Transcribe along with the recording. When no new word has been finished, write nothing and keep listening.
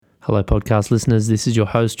Hello, podcast listeners. This is your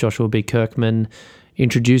host, Joshua B. Kirkman,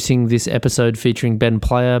 introducing this episode featuring Ben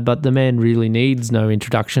Player, but the man really needs no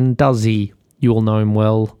introduction, does he? You all know him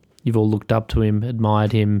well. You've all looked up to him,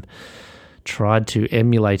 admired him, tried to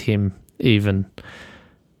emulate him even.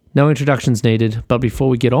 No introductions needed, but before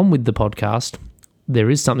we get on with the podcast,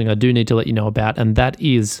 there is something I do need to let you know about, and that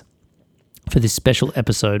is, for this special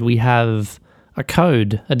episode, we have a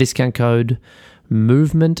discount code,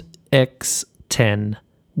 MovementX10,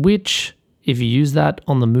 which, if you use that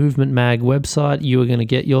on the Movement Mag website, you are going to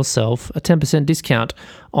get yourself a 10% discount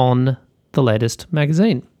on the latest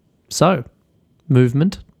magazine. So,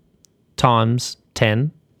 Movement times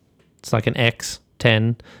 10. It's like an X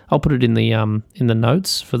 10. I'll put it in the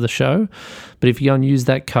notes for the show. But if you go and use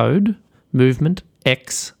that code, Movement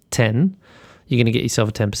X10, you're going to get yourself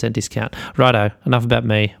a 10% discount. Righto, enough about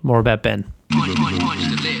me, more about Ben.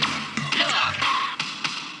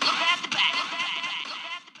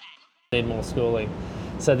 Need more schooling.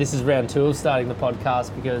 So this is round 2 of starting the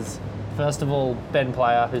podcast because, first of all, Ben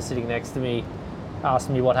Player, who's sitting next to me, asked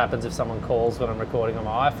me what happens if someone calls when I'm recording on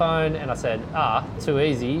my iPhone, and I said, too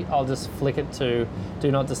easy, I'll just flick it to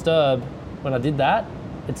Do Not Disturb. When I did that,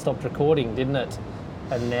 it stopped recording, didn't it?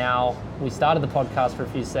 And now we started the podcast for a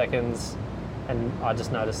few seconds, and I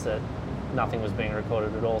just noticed that nothing was being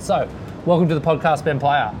recorded at all. So, welcome to the podcast, Ben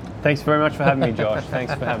Player. Thanks very much for having me, Josh.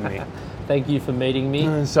 Thanks for having me. Thank you for meeting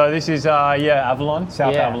me. So this is, Avalon,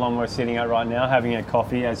 South Avalon we're sitting at right now, having a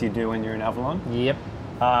coffee as you do when you're in Avalon. Yep.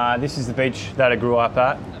 This is the beach that I grew up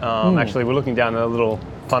at. Actually, we're looking down a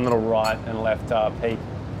fun little right and left peak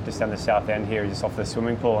just down the south end here, just off the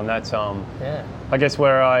swimming pool. And that's, I guess,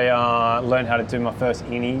 where I learned how to do my first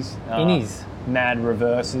innies. Mad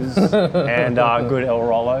reverses and good El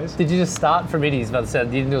Rollos. Did you just start from innies? But you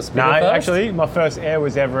didn't do a spinner first? No, actually, my first air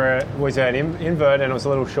was an invert, and it was a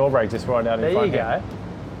little shore break just right out in front. There you go.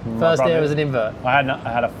 First air was an invert. I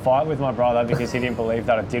had a fight with my brother because he didn't believe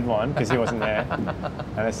that I did one because he wasn't there.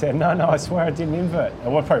 And I said, no, I swear I did an invert.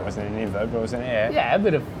 Well, it probably wasn't an invert, but it was an air. Yeah, a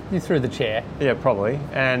bit of, you threw the chair. Yeah, probably.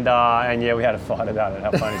 And yeah, we had a fight about it. How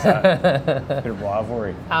fun is that? A bit of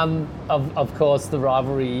rivalry. Of course, the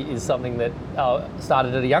rivalry is something that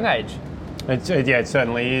started at a young age. It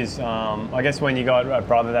certainly is. I guess when you got a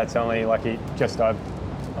brother that's only just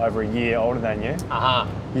over a year older than you,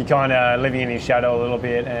 you're kind of living in his shadow a little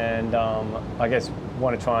bit, and I guess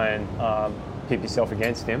want to try and pit yourself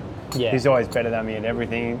against him. Yeah. He's always better than me in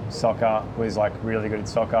everything. Soccer, was really good at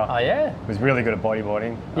soccer. Oh yeah. Was really good at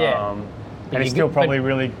bodyboarding. Yeah. And he's still probably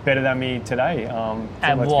really better than me today. And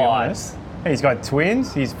let's be honest. He's got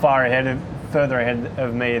twins. He's further ahead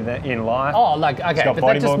of me in life. Oh, okay, but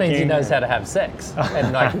that just means he knows how to have sex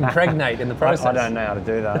and impregnate in the process. I don't know how to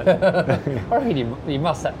do that. I reckon you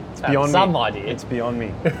must have some idea. It's beyond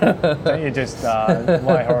me. Don't you just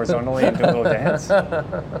lie horizontally and do a little dance?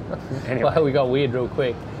 Anyway. Well, we got weird real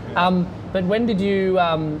quick. But when did you?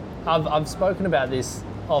 I've spoken about this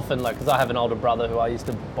often, because I have an older brother who I used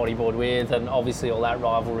to bodyboard with, and obviously all that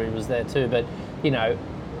rivalry was there too. But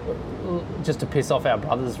just to piss off our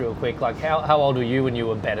brothers real quick, how old were you when you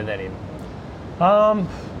were better than him?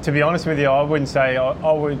 To be honest with you, I would say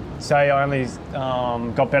I only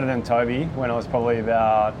got better than Toby when I was probably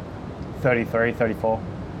about 33, 34.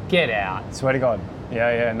 Get out. Swear to God.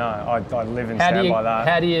 Yeah, no, I live and stand by that.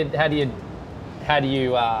 How do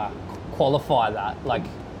you qualify that? What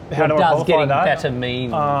does getting that? Better mean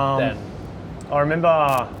then? I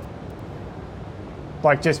remember,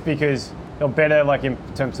 just because they're better, in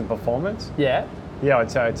terms of performance. Yeah. Yeah, I'd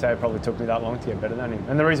say it probably took me that long to get better than him.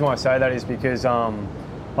 And the reason why I say that is because I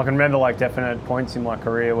can remember definite points in my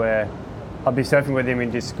career where I'd be surfing with him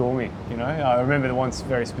and just school me. I remember the one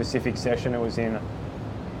very specific session. It was in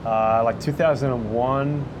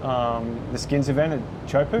 2001, the skins event at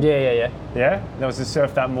Chopu. Yeah. Yeah, there was a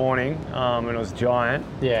surf that morning, and it was giant.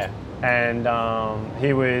 Yeah. And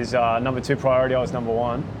he was number 2 priority. I was number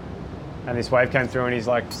 1. And this wave came through, and he's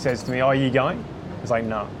says to me, "Oh, are you going?" I was like,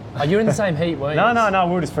 "No." Oh, you're in the same heat, weren't you? No,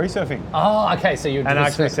 we were just free surfing. Oh, okay, so you're. And I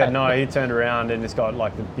actually said no. He turned around and just got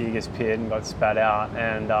the biggest pit and got spat out,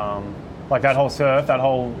 and that whole surf, that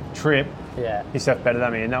whole trip. Yeah. He surfed better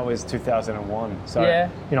than me, and that was 2001. So yeah.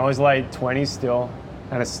 I was late 20s still,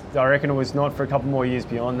 and I reckon it was not for a couple more years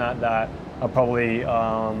beyond that I probably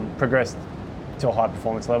progressed to a high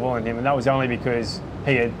performance level in him, and that was only because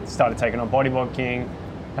he had started taking on Bodyboard King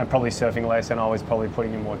and probably surfing less, and I was probably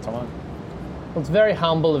putting in more time. Well, it's very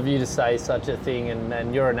humble of you to say such a thing,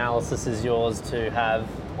 and your analysis is yours to have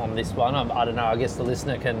on this one. I don't know, I guess the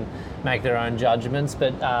listener can make their own judgments,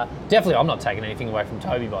 but definitely I'm not taking anything away from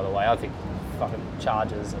Toby, by the way. I think he fucking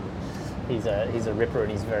charges, and he's a ripper in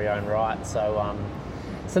his very own right. So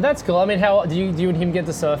So that's cool. I mean, how do you and him get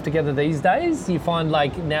to surf together these days? Do you find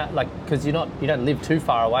like now, like because you don't live too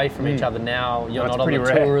far away from each other now. You're not on the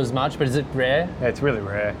tour as much, but is it rare? Yeah, it's really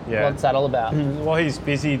rare. Yeah. What's that all about? Well, he's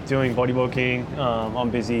busy doing bodyboarding. I'm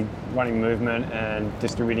busy running movement and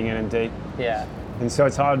distributing N&D. Yeah. And so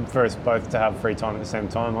it's hard for us both to have free time at the same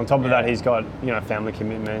time. On top of that, he's got family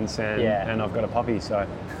commitments and I've got a puppy. So.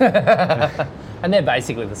 And they're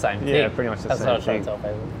basically the same thing. Yeah, pretty much the same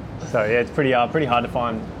thing. So yeah, it's pretty hard to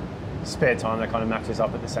find spare time that kind of matches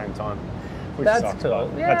up at the same time. That's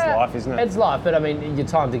cool. Yeah, that's life, isn't it? It's life, but I mean, your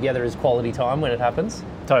time together is quality time when it happens.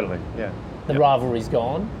 Totally, yeah. The rivalry's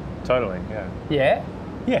gone. Totally, yeah. Yeah?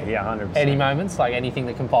 Yeah, 100%. Any moments, like anything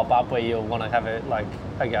that can pop up where you'll want to have it, like,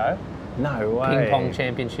 a go? No way. Ping pong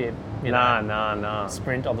championship, Nah.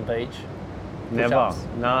 Sprint on the beach? Never. Push-ups?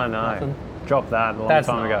 No. Nothing? Dropped that a long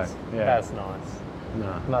time ago. Yeah. That's nice.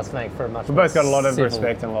 No. Must make for a much We've more both got a lot of civil...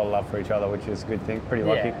 respect and a lot of love for each other, which is a good thing. Pretty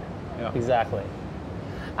lucky. Yeah. Exactly.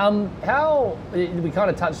 How we kind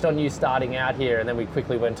of touched on you starting out here, and then we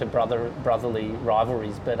quickly went to brotherly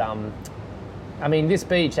rivalries. But I mean, this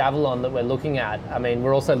beach, Avalon, that we're looking at. I mean,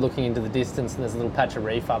 we're also looking into the distance, and there's a little patch of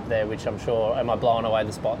reef up there, which I'm sure. Am I blowing away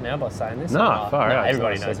the spot now by saying this? No, far out.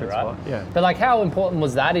 Everybody knows it, right? Spot. Yeah. But like, how important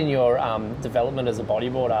was that in your development as a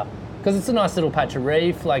bodyboarder? Because it's a nice little patch of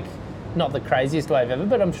reef, like. Not the craziest wave ever,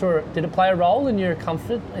 but I'm sure, did it play a role in your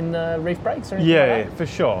comfort in the reef breaks or anything like that? For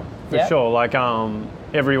sure. Like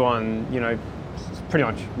everyone, pretty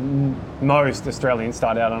much most Australians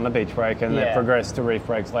start out on a beach break and they progress to reef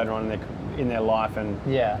breaks later on in their life and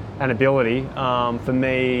ability. For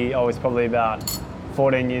me, I was probably about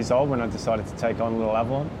 14 years old when I decided to take on Little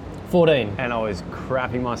Avalon. 14. And I was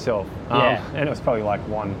crapping myself. And it was probably like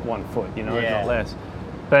one foot, if not less.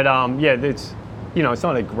 But it's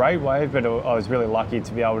not a great wave, but I was really lucky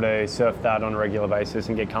to be able to surf that on a regular basis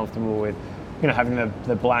and get comfortable with, having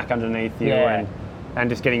the black underneath you and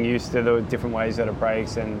just getting used to the different ways that it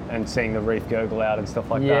breaks and seeing the reef gurgle out and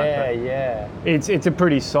stuff like that. It's a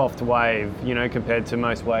pretty soft wave, compared to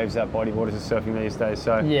most waves that bodyboarders are surfing these days.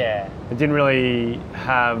 So it didn't really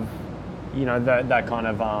have, that kind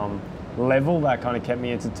of level that kind of kept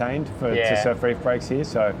me entertained to surf reef breaks here.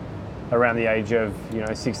 So around the age of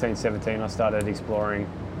 16, 17, I started exploring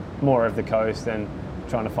more of the coast and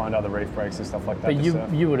trying to find other reef breaks and stuff like that.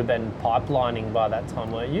 But you would have been pipelining by that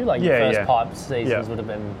time, weren't you? Like your first pipe seasons would have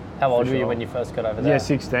been. How old were you when you first got over there? Yeah,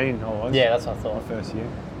 16. I was. Yeah, that's what I thought. My first year.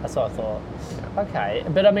 That's what I thought. Yeah. Okay,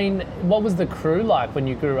 but I mean, what was the crew like when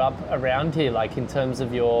you grew up around here? Like in terms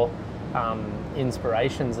of your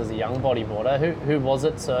inspirations as a young bodyboarder, who was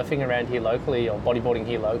it surfing around here locally or bodyboarding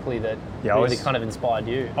here locally that really kind of inspired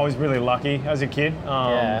you? I was really lucky as a kid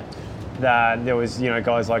that there was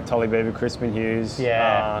guys like Tolly Beaver, Crispin Hughes,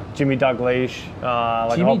 Jimmy Dalgleish.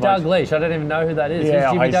 Jimmy Dalgleish, I don't even know who that is. Yeah,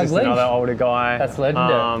 Who's Jimmy he's just another older guy. That's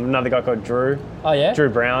legendary. Another guy called Drew. Oh yeah? Drew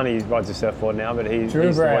Brown, he rides a surfboard now, but he's the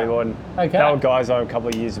bodyboard. Okay. They were guys a couple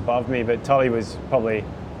of years above me, but Tolly was probably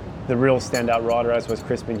the real standout rider, as was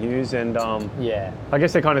Crispin Hughes, and I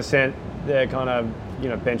guess they kind of set their kind of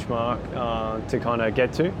benchmark to kind of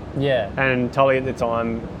get to. Yeah. And Tully at the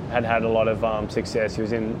time had a lot of success. He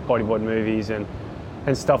was in bodyboard movies and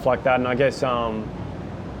stuff like that, and I guess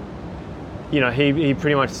he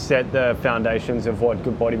pretty much set the foundations of what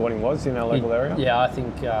good bodyboarding was in our local area. Yeah, I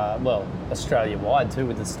think Australia wide too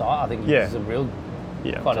with the style. I think it was a real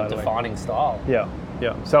kind of defining style. Yeah.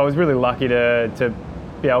 So I was really lucky to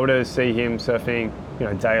be able to see him surfing,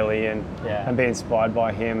 daily and be inspired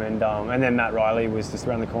by him, and then Matt Riley was just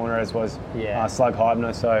around the corner, as was Slug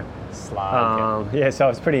Heibner. So Slug. So I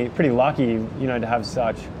was pretty lucky, to have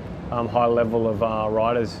such high level of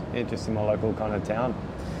riders just in my local kind of town.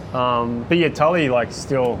 But yeah, Tully,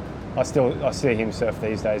 I see him surf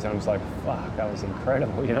these days, and I'm just like, fuck, that was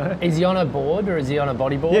incredible, Is he on a board or is he on a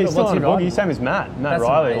bodyboard? Yeah, he's still on a board. He's same as Matt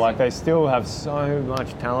Riley. Amazing. Like, they still have so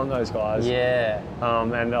much talent, those guys. Yeah.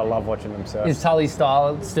 And I love watching them surf. Is Tully's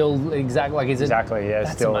style still exactly, is it? Exactly, yeah.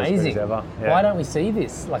 That's still amazing. as good as ever. Yeah. Why don't we see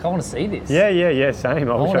this? Like, I want to see this. Yeah, same.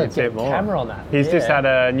 I wish I could see it more. Camera on that. He's just had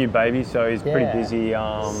a new baby, so he's pretty busy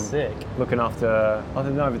Sick. looking after, I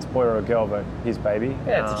don't know if it's a boy or a girl, but his baby.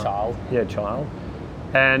 Yeah, it's a child. Yeah, child.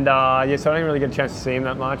 And so I didn't really get a chance to see him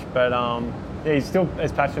that much, but he's still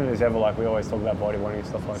as passionate as ever. Like, we always talk about bodyboarding and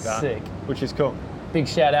stuff like that. Sick. Which is cool. Big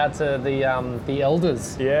shout out to the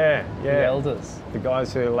elders. Yeah. The elders. The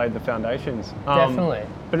guys who laid the foundations. Definitely.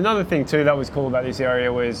 But another thing too that was cool about this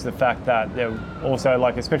area was the fact that there also,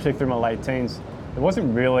 like, especially through my late teens, there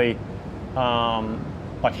wasn't really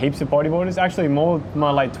like heaps of bodyboarders. Actually, more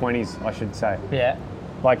my late 20s, I should say. Yeah.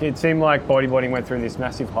 Like, it seemed like bodyboarding went through this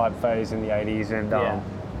massive hype phase in the 80s, and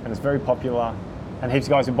it's very popular. and heaps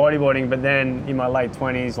of guys were bodyboarding. But then in my late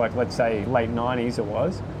 20s, like let's say late 90s it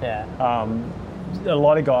was, a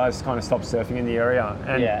lot of guys kind of stopped surfing in the area.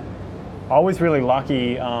 And I was really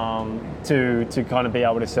lucky to kind of be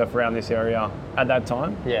able to surf around this area at that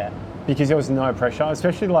time. Yeah. Because there was no pressure,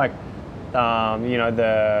 especially like, the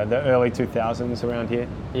early 2000s around here.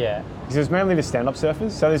 Yeah. Because it was mainly the stand-up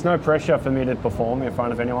surfers, so there's no pressure for me to perform in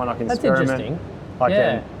front of anyone. I can experiment. That's interesting. I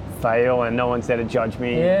can fail and no one's there to judge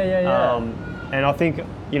me. And I think,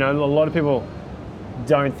 a lot of people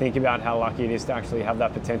don't think about how lucky it is to actually have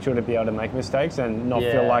that potential to be able to make mistakes and not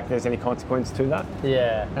feel like there's any consequence to that.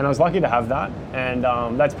 Yeah. And I was lucky to have that, and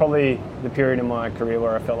that's probably the period in my career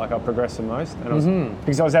where I felt like I progressed the most. And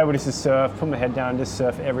because I was able to just surf, put my head down, just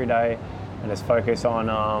surf every day, and just focus on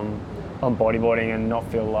bodyboarding and not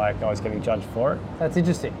feel like I was getting judged for it. That's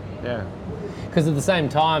interesting. Yeah. Because at the same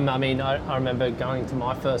time, I mean, I remember going to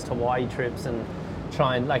my first Hawaii trips and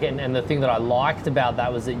trying, and the thing that I liked about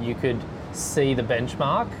that was that you could see the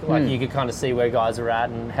benchmark, like you could kind of see where guys are at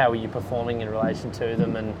and how are you performing in relation to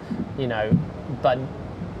them, and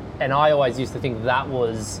and I always used to think that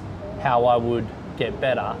was how I would get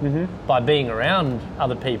better by being around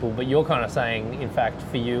other people. But you're kind of saying, in fact,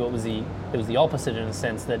 for you it was the opposite, in a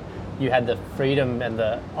sense that you had the freedom and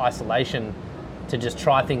the isolation to just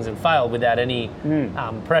try things and fail without any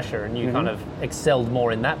pressure, and you kind of excelled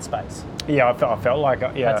more in that space. Yeah, I felt like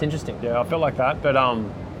that's interesting. Yeah, I felt like that, but I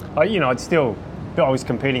was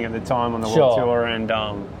competing at the time on the World Tour, and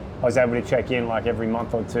I was able to check in like every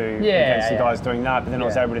month or two against the guys doing that. But then I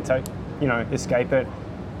was able to escape it,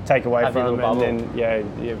 take away from them, and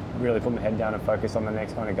then really put my head down and focus on the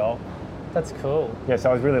next kind of goal. That's cool. Yeah, so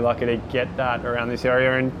I was really lucky to get that around this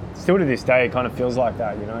area, and still to this day, it kind of feels like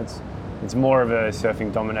that. It's more of a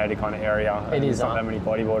surfing dominated kind of area. It is. There's not that many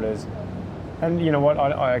bodyboarders, and you know what?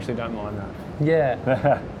 I actually don't mind that.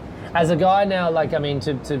 Yeah. As a guy now,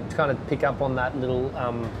 to kind of pick up on that little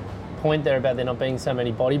point there about there not being so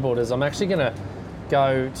many bodyboarders, I'm actually going to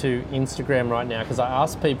go to Instagram right now, because I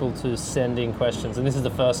asked people to send in questions, and this is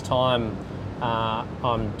the first time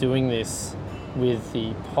I'm doing this with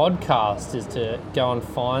the podcast, is to go and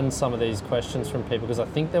find some of these questions from people, because I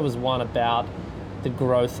think there was one about the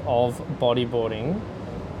growth of bodyboarding,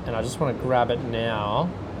 and I just want to grab it now.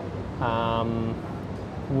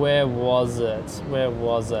 Where was it?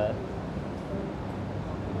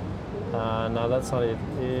 No, that's not it.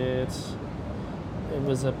 It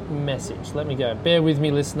was a message. Let me go. Bear with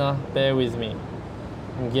me, listener. Bear with me.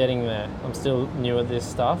 I'm getting there. I'm still new at this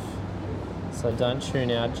stuff, so don't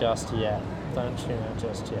tune out just yet.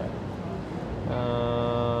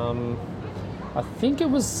 I think it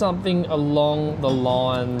was something along the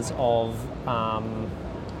lines of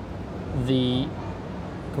the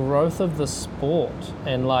growth of the sport,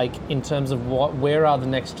 and in terms of where are the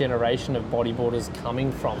next generation of bodyboarders coming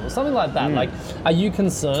from, or something like that. Are you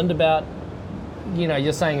concerned about,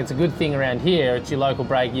 you're saying it's a good thing around here, it's your local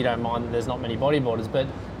break, you don't mind that there's not many bodyboarders, but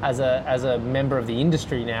as a member of the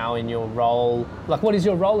industry now, in your role, what is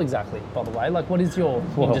your role exactly, by the way? What is your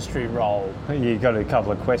industry role? You got a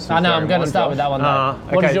couple of questions. I know, I'm going to start with that one though.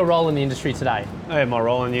 What is your role in the industry today? My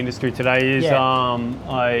role in the industry today is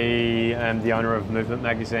I am the owner of Movement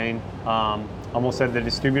Magazine. I'm also the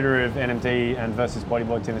distributor of NMD and Versus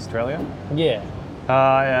Bodyboards in Australia. Yeah.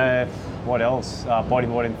 What else?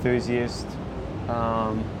 Bodyboard enthusiast.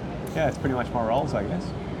 It's pretty much my roles, I guess.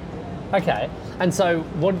 Okay, and so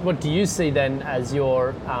what do you see then as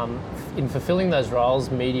your, in fulfilling those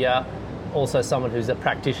roles, media, also someone who's a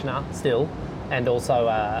practitioner still, and also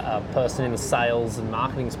a person in the sales and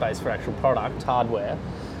marketing space for actual product, hardware,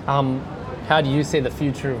 how do you see the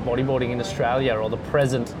future of bodyboarding in Australia, or the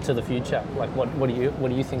present to the future? What do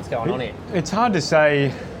you think's going on here? It's hard to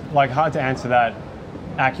say, hard to answer that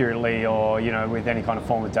accurately, or with any kind of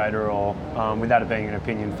form of data, or without it being an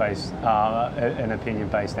opinion-based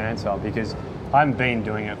answer, because I haven't been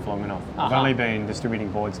doing it for long enough. I've only been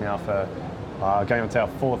distributing boards now for going on to our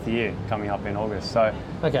 4th year coming up in August. So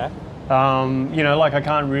okay, I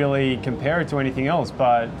can't really compare it to anything else.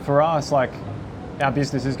 But for us, our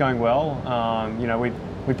business is going well.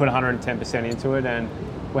 We put 110% into it, and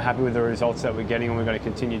we're happy with the results that we're getting, and we're going to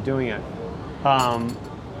continue doing it.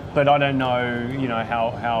 But I don't know,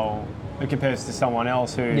 how it compares to someone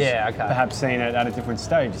else who's perhaps seen it at a different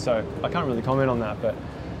stage. So I can't really comment on that. But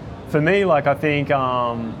for me, I think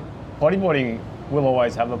bodyboarding will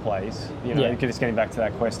always have a place. Just getting back to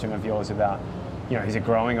that question of yours about, is it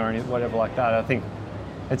growing or whatever like that. I think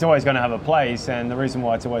it's always going to have a place, and the reason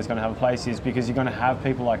why it's always going to have a place is because you're going to have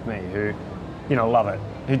people like me who, love it,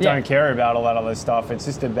 who don't care about all that other stuff. It's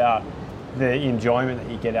just about the enjoyment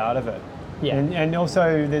that you get out of it. Yeah. And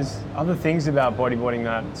also there's other things about bodyboarding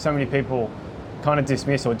that so many people kind of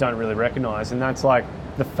dismiss or don't really recognize, and that's like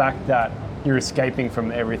the fact that you're escaping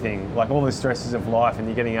from everything, like all the stresses of life, and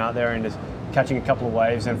you're getting out there and just catching a couple of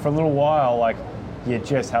waves, and for a little while, like, you're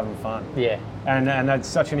just having fun. Yeah. And that's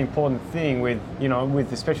such an important thing with, you know,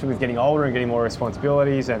 especially with getting older and getting more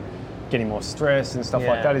responsibilities and getting more stress and stuff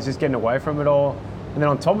like that, is just getting away from it all. And then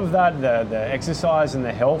on top of that, the exercise and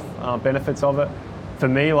the health benefits of it, for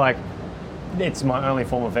me, like, it's my only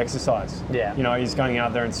form of exercise. Yeah. You know, is going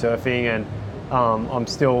out there and surfing, and I'm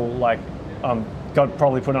still like, got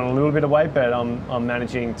probably put on a little bit of weight, but I'm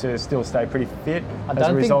managing to still stay pretty fit. I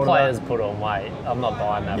don't think players put on weight. I'm not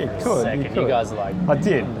buying that for a second. You guys are like, I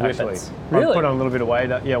did actually. Really? I put on a little bit of weight.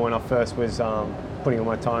 When I first was putting all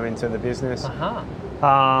my time into the business.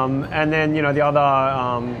 And then, you know, the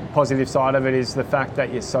other positive side of it is the fact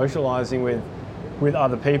that you're socialising with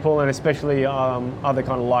other people, and especially other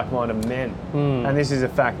kind of like-minded men. And this is a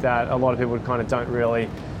fact that a lot of people kind of don't really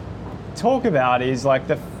talk about, is like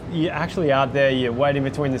you're actually out there, you're waiting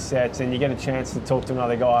between the sets, and you get a chance to talk to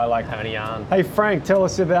another guy, like, hey Frank, tell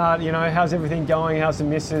us about, you know, how's everything going, how's the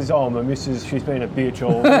missus? Oh, my missus, she's been a bitch,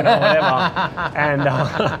 or, you know, whatever.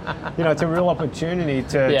 And you know, it's a real opportunity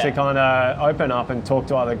to kind of open up and talk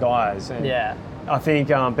to other guys. And I think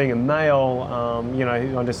being a male, you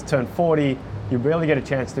know, I just turned 40, you rarely get a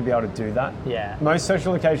chance to be able to do that. Most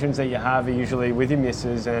social occasions that you have are usually with your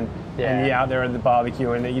missus, and you're out there at the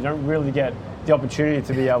barbecue, and you don't really get the opportunity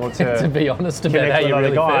to be able to to be honest about how you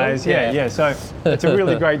really guys. feel. So it's a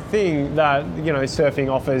really great thing that, you know,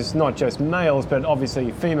 surfing offers not just males, but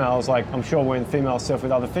obviously females. Like, I'm sure when females surf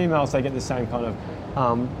with other females, they get the same kind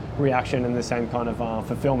of reaction and the same kind of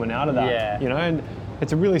fulfillment out of that. You know, and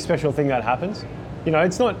it's a really special thing that happens. You know,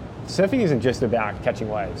 surfing isn't just about catching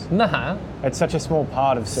waves. Nah. It's such a small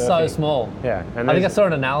part of surfing. So small. Yeah. And I think I saw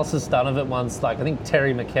an analysis done of it once, like, I think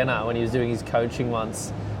Terry McKenna, when he was doing his coaching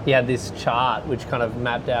once, he had this chart which kind of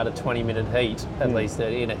mapped out a 20-minute heat, at least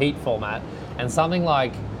in a heat format, and something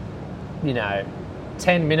like, you know,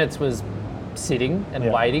 10 minutes was sitting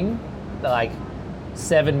and waiting, like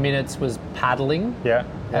 7 minutes was paddling,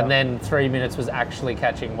 and then 3 minutes was actually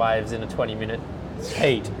catching waves in a 20-minute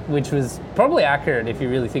heat, which was probably accurate if you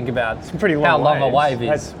really think about how long a wave is.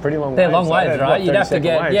 That's pretty long waves. They're long waves, right? You'd have to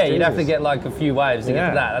get waves, you'd have to get like a few waves to get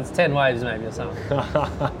to that. That's 10 waves maybe or something.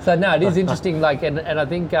 So no, it is interesting. Like, and I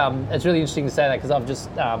think it's really interesting to say that, because I've just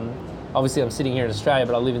obviously I'm sitting here in Australia,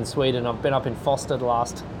 but I live in Sweden. I've been up in Foster the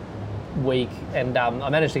last week, and I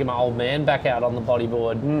managed to get my old man back out on the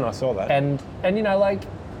bodyboard. I saw that. And you know, like,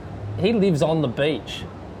 he lives on the beach.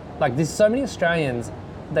 Like, there's so many Australians,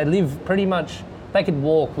 they live pretty much. They could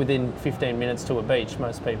walk within 15 minutes to a beach,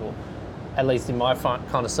 most people, at least in my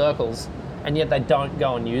kind of circles, and yet they don't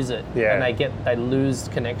go and use it. And they lose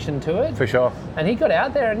connection to it. For sure. And he got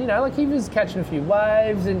out there, and, you know, like, he was catching a few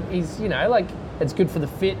waves, and he's, you know, like, it's good for the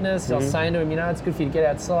fitness. I was saying to him, you know, it's good for you to get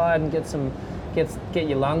outside and get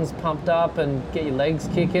your lungs pumped up and get your legs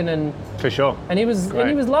kicking, and for sure. And he was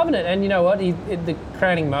loving it. And you know what? The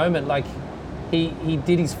crowning moment, like, he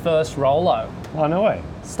did his first rolo. Oh, no way.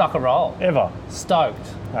 Stuck a roll. Ever. Stoked.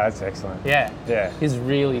 Oh, that's excellent. Yeah. Yeah. He's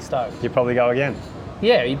really stoked. You probably go again.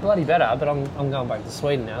 Yeah, he bloody better, but I'm going back to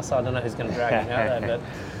Sweden now, so I don't know who's going to drag him out there.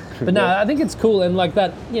 But no, I think it's cool, and like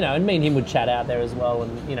that, you know, and me and him would chat out there as well,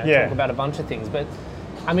 and, you know, talk about a bunch of things. But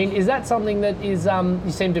I mean, is that something that is,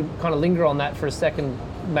 you seem to kind of linger on that for a second,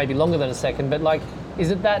 maybe longer than a second, but like,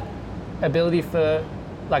 is it that ability for,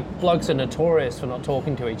 like, blokes are notorious for not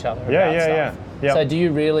talking to each other about stuff. Yeah. So do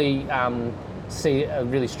you really see a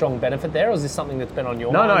really strong benefit there, or is this something that's been on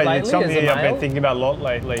your mind lately? No, it's something I've been thinking about a lot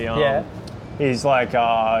lately. Is like,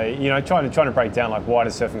 you know, trying to break down, like, why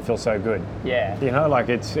does surfing feel so good? Yeah. You know, like,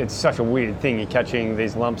 it's such a weird thing. You're catching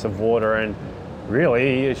these lumps of water, and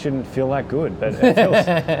really it shouldn't feel that good, but it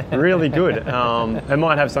feels really good. It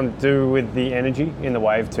might have something to do with the energy in the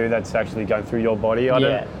wave too that's actually going through your body.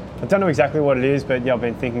 I don't know exactly what it is, but I've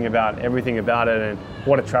been thinking about everything about it and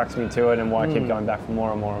what attracts me to it and why I keep going back for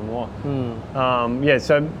more and more and more.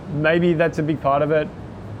 So maybe that's a big part of it.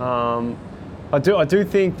 I do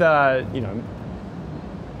think that, you know,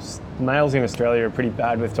 males in Australia are pretty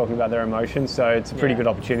bad with talking about their emotions, so it's a pretty good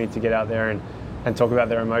opportunity to get out there and talk about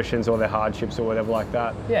their emotions or their hardships or whatever like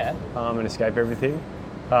that. And escape everything.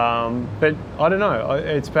 But I don't know.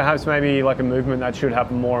 It's perhaps maybe like a movement that should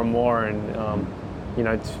happen more and more, and you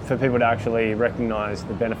know, for people to actually recognise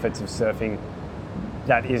the benefits of surfing.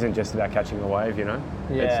 That isn't just about catching a wave, you know.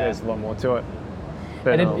 There's a lot more to it.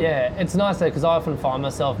 But, it's nice though, because I often find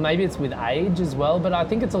myself, maybe it's with age as well, but I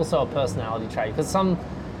think it's also a personality trait, because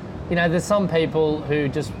there's some people who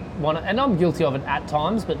just and I'm guilty of it at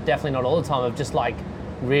times, but definitely not all the time, of just like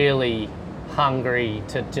really hungry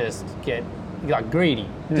to just get like greedy,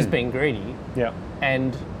 just being greedy. Yeah.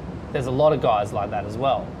 And there's a lot of guys like that as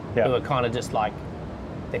well, who are kind of just like,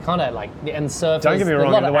 they're kind of like, and surfers. Don't get me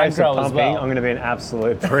wrong, in the waves of pumping, I'm going to be an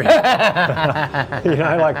absolute prick. You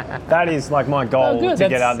know, like that is like my goal to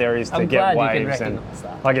get out there is to get waves, and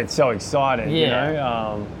I get so excited.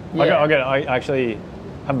 Yeah. You know, I actually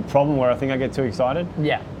have a problem where I think I get too excited.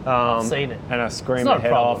 Yeah. I've seen it. And I scream my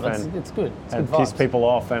head off, and it's good. It's and good piss people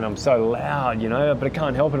off, and I'm so loud, you know, but I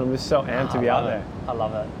can't help it. I'm just so amped to be out there. I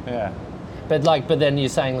love it. Yeah. But then you're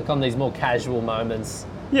saying, like, on these more casual moments.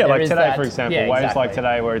 Yeah, like today, for example, waves like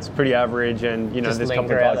today where it's pretty average, and you know, there's a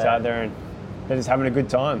couple of guys out there and they're just having a good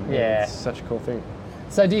time. Yeah, it's such a cool thing.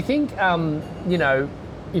 So, do you think, you know,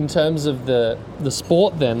 in terms of the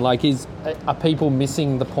sport, then, like, are people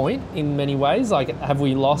missing the point in many ways? Like, have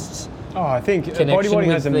we lost? Oh, I think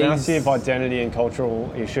bodyboarding has a massive identity and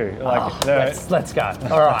cultural issue. Like, let's go.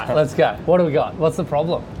 All right, let's go. What do we got? What's the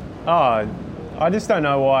problem? I just don't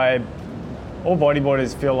know why. All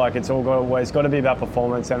bodyboarders feel like it's always got to be about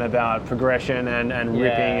performance and about progression and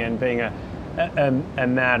ripping and being a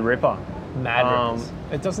mad ripper.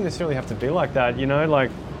 It doesn't necessarily have to be like that, you know.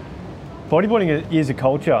 Like, bodyboarding is a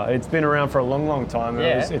culture. It's been around for a long, long time.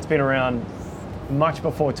 Yeah. It's been around much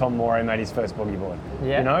before Tom Moray made his first boogie board.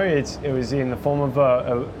 Yeah. You know, it was in the form of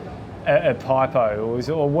a pipo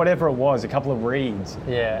or whatever it was, a couple of reeds.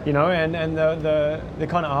 Yeah. You know, and the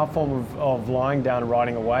kind of art form of lying down and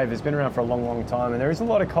riding a wave has been around for a long, long time, and there is a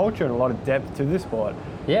lot of culture and a lot of depth to this sport.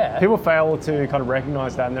 Yeah. People fail to kind of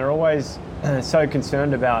recognise that, and they're always so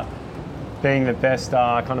concerned about being the best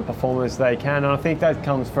kind of performers they can, and I think that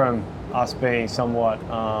comes from us being somewhat,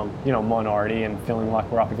 you know, minority and feeling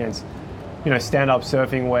like we're up against, you know, stand-up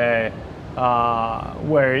surfing where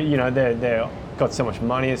you know they're got so much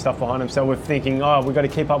money and stuff behind them, so we're thinking, oh, we've got to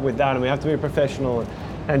keep up with that, and we have to be a professional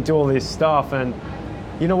and do all this stuff. And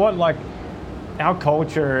you know what, like, our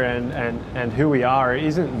culture and who we are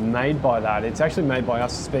isn't made by that. It's actually made by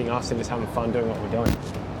us just being us and just having fun doing what we're doing,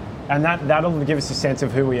 and that'll give us a sense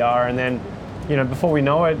of who we are. And then, you know, before we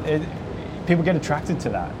know it people get attracted to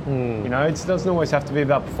that. You know, it doesn't always have to be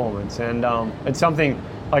about performance, and it's something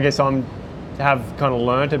I guess have kind of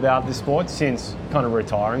learnt about the sport since kind of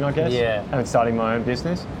retiring, I guess, and starting my own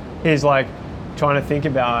business, is like trying to think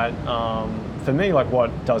about, for me, like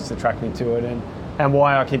what does attract me to it, and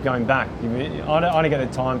why I keep going back. I don't get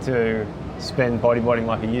the time to spend bodyboarding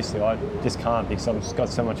like I used to. I just can't, because I've just got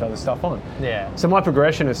so much other stuff on. Yeah. So my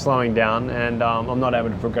progression is slowing down, and I'm not able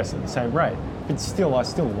to progress at the same rate. But still, I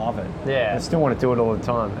still love it. Yeah. I still want to do it all the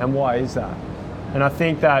time. And why is that? And I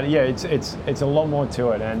think that, yeah, it's a lot more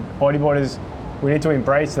to it. And bodyboarders, we need to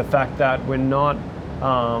embrace the fact that we're not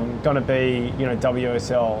going to be, you know,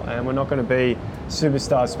 WSL, and we're not going to be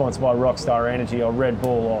superstars sponsored by Rockstar Energy or Red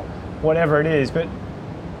Bull or whatever it is. But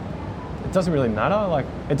it doesn't really matter. Like,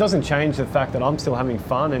 it doesn't change the fact that I'm still having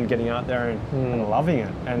fun and getting out there and loving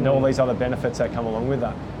it, and all these other benefits that come along with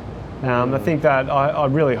that. I think that I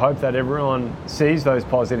really hope that everyone sees those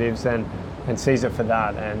positives and sees it for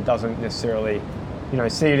that, and doesn't necessarily, you know,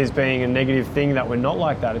 see it as being a negative thing that we're not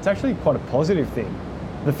like that. It's actually quite a positive thing.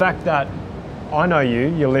 The fact that I know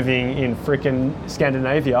you're living in frickin'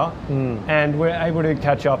 Scandinavia, and we're able to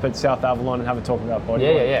catch up at South Avalon and have a talk about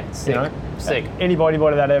bodyboarding. Yeah. Sick. You know? Sick. Any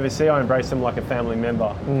bodyboarder that I ever see, I embrace them like a family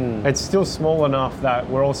member. It's still small enough that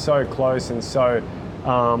we're all so close and so,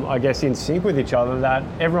 I guess, in sync with each other, that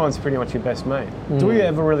everyone's pretty much your best mate. Do we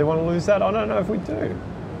ever really want to lose that? I don't know if we do.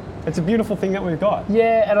 It's a beautiful thing that we've got.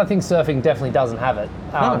 Yeah, and I think surfing definitely doesn't have it.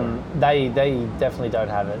 No. They definitely don't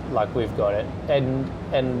have it like we've got it.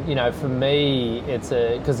 And you know, for me, it's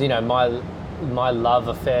because, you know, my love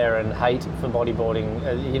affair and hate for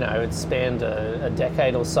bodyboarding, you know, it spanned a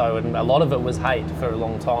decade or so, and a lot of it was hate for a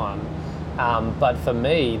long time. But for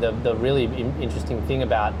me, the really interesting thing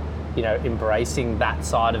about, you know, embracing that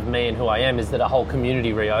side of me and who I am is that a whole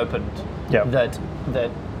community reopened. Yeah.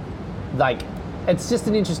 That like, it's just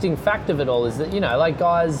an interesting fact of it all is that, you know, like,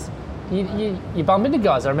 guys, you bump into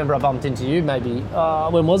guys. I remember I bumped into you maybe,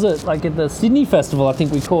 when was it? Like at the Sydney Festival, I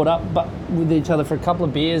think we caught up with each other for a couple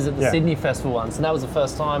of beers at the Sydney Festival once, and that was the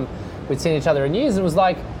first time we'd seen each other in years. It was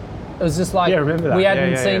just like, we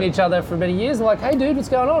hadn't seen each other for many years. And like, hey dude, what's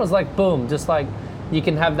going on? It was like, boom, just like, you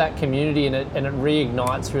can have that community, and it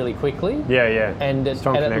reignites really quickly. Yeah. And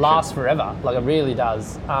it lasts forever. Like, it really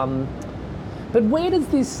does. But where does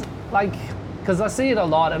this, like, because I see it a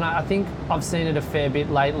lot, and I think I've seen it a fair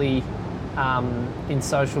bit lately in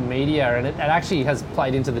social media, and it actually has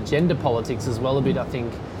played into the gender politics as well a bit, I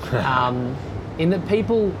think, in that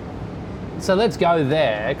people so let's go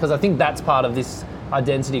there, because I think that's part of this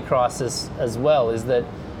identity crisis as well, is that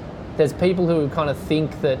there's people who kind of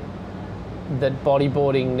think that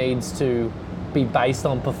bodyboarding needs to be based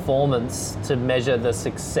on performance to measure the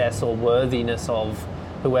success or worthiness of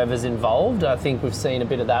whoever's involved. I think we've seen a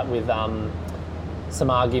bit of that with some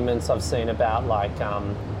arguments I've seen about like,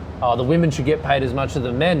 the women should get paid as much as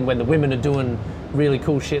the men when the women are doing really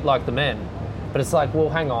cool shit like the men. But it's like, well,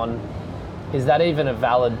 hang on, is that even a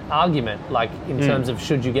valid argument? Like in terms of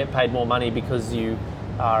should you get paid more money because you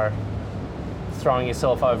are throwing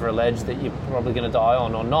yourself over a ledge that you're probably going to die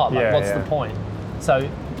on or not? Like, what's the point? So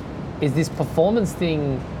is this performance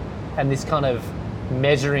thing and this kind of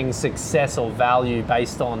measuring success or value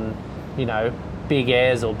based on, you know, big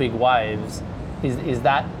airs or big waves, is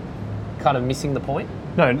that kind of missing the point?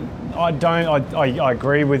 No, I don't. I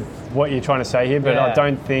agree with what you're trying to say here, but I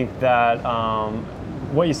don't think that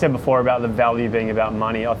what you said before about the value being about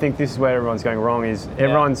money, I think this is where everyone's going wrong, is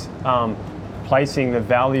everyone's placing the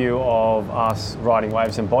value of us riding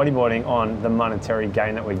waves and bodyboarding on the monetary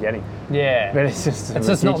gain that we're getting. Yeah. But it's just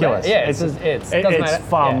ridiculous. Not that, it's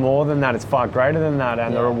far more than that. It's far greater than that,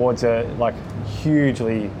 and the rewards are like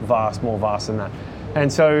hugely vast, more vast than that.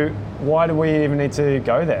 And so why do we even need to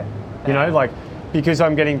go there? You know, like, because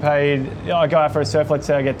I'm getting paid, I go out for a surf, let's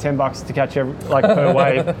say I get $10 to catch per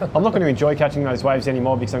wave. I'm not going to enjoy catching those waves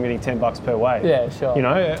anymore because I'm getting $10 per wave. Yeah, sure. You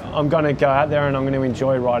know, I'm going to go out there and I'm going to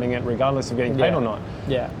enjoy riding it regardless of getting paid or not.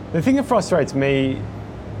 Yeah. The thing that frustrates me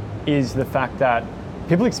is the fact that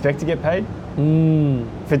people expect to get paid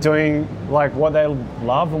for doing like what they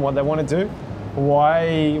love and what they want to do.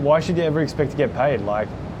 Why should you ever expect to get paid? Like,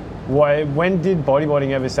 when did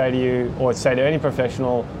bodyboarding ever say to you, or say to any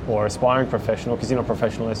professional or aspiring professional, because you're not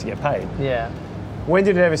professional unless you get paid? Yeah. When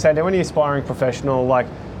did it ever say to any aspiring professional, like,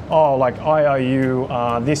 oh, like I owe you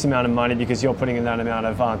this amount of money because you're putting in that amount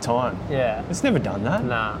of time? Yeah. It's never done that.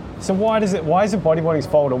 Nah. So why is it bodyboarding's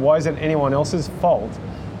fault, or why is it anyone else's fault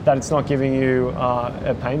that it's not giving you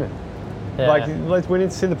a payment? Yeah. Like, we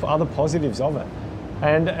need to see the other positives of it.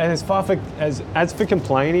 And as for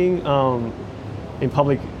complaining in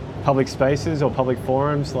public spaces or public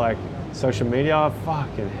forums like social media,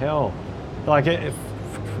 fucking hell. Like,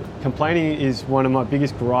 complaining is one of my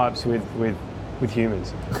biggest gripes with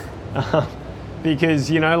humans. Because,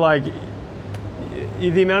 you know, like,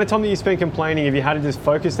 the amount of time that you spend complaining, if you had to just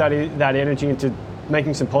focus that energy into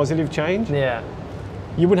making some positive change,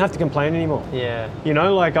 you wouldn't have to complain anymore. Yeah. You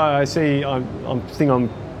know, like I think I'm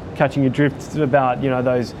catching your drift about, you know,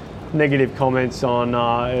 those negative comments on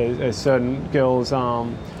a certain girl's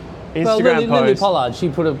Instagram post. Lily Pollard, she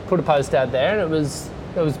put a post out there, and it was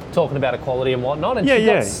talking about equality and whatnot, and she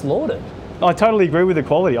got slaughtered. I totally agree with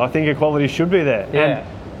equality. I think equality should be there. Yeah.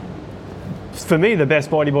 And for me, the best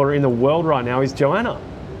bodyboarder in the world right now is Joanna.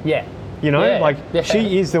 Yeah. You know,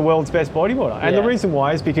 she is the world's best bodyboarder. And the reason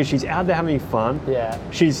why is because she's out there having fun. Yeah.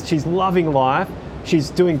 She's loving life.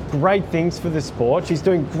 She's doing great things for the sport. She's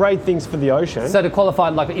doing great things for the ocean. So to qualify,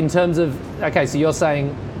 like, in terms of, okay, so you're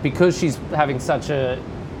saying because she's having such a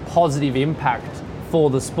positive impact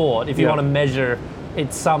for the sport, if you want to measure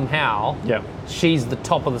it somehow, she's the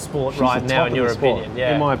top of the sport right now, in your opinion.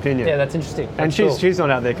 Yeah. In my opinion. Yeah, that's interesting. And she's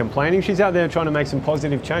not out there complaining. She's out there trying to make some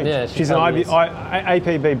positive change. Yeah, she's an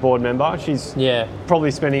APB board member. She's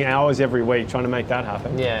probably spending hours every week trying to make that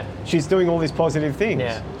happen. Yeah. She's doing all these positive things.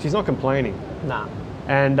 Yeah. She's not complaining. Nah.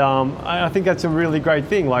 And I think that's a really great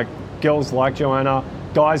thing. Like, girls like Joanna,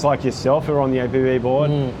 guys like yourself who are on the APB board,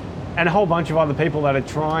 and a whole bunch of other people that are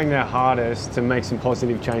trying their hardest to make some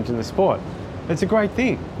positive change in the sport. It's a great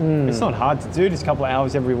thing. It's not hard to do, just a couple of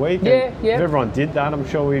hours every week. If everyone did that, I'm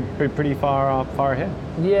sure we'd be pretty far ahead.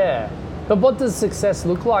 Yeah. But what does success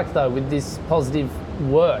look like, though, with this positive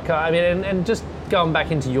work? I mean, and just going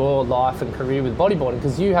back into your life and career with bodyboarding,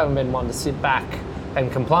 because you haven't been one to sit back and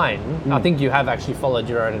complain. I think you have actually followed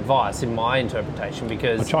your own advice, in my interpretation,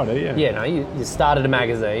 because I try to, you know, you started a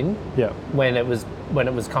magazine when it was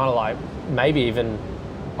kind of like, maybe even,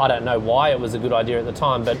 I don't know why it was a good idea at the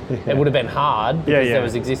time, but it would have been hard because there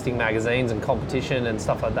was existing magazines and competition and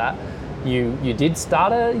stuff like that. You did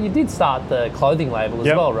start the clothing label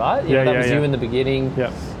as well, right? That was you in the beginning.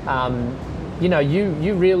 You know,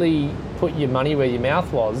 you really put your money where your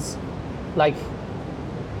mouth was. Like,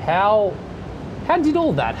 how did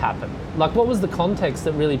all that happen? Like, what was the context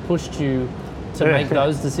that really pushed you to make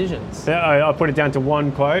those decisions? I put it down to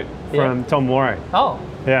one quote from Tom Moray. Oh.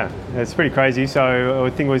 Yeah, it's pretty crazy. So I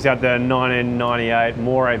think it was at the 1998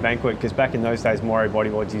 Moray banquet, because back in those days, Moray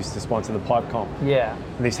Bodyboards used to sponsor the pipe comp. Yeah.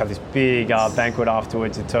 And they used to have this big banquet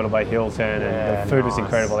afterwards at Turtle Bay Hilton, and the food was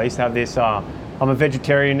incredible. They used to have this I'm a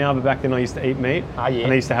vegetarian now, but back then I used to eat meat. Ah, yeah.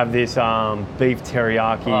 And they used to have this beef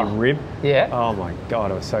teriyaki rib. Yeah. Oh my God,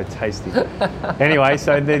 it was so tasty. Anyway,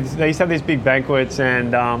 so they used to have these big banquets,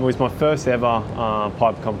 and it was my first ever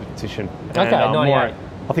pipe competition. Okay, and, 98. I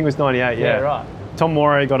think it was 98, yeah. Yeah, right. Tom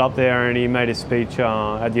Morey got up there and he made a speech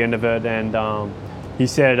at the end of it, and he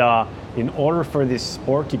said, in order for this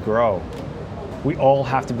sport to grow, we all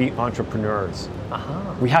have to be entrepreneurs.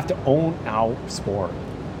 We have to own our sport.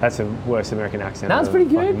 That's the worst American accent. That's pretty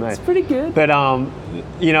good. It's pretty good. But,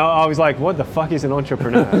 you know, I was like, what the fuck is an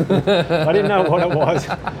entrepreneur? I didn't know what it was.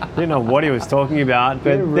 Didn't know what he was talking about.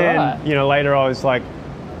 But then, you know, later I was like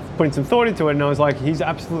putting some thought into it, and I was like, he's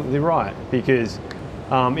absolutely right. Because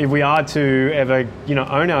if we are to ever, you know,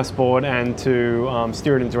 own our sport and to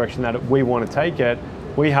steer it in the direction that we want to take it,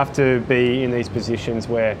 we have to be in these positions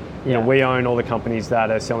where you know, we own all the companies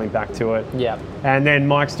that are selling back to it. Yeah. And then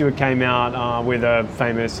Mike Stewart came out with a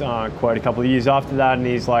famous quote a couple of years after that, and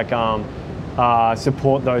he's like,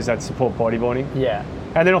 support those that support bodyboarding. Yeah.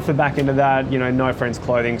 And then off the back end of that, you know, No Friends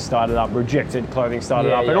Clothing started up, Rejected Clothing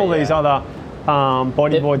started up, and all these other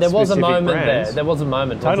bodyboard there was a specific moment brands. there. There was a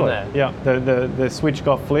moment, Totally. wasn't there? Yeah. The switch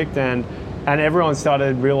got flicked, and everyone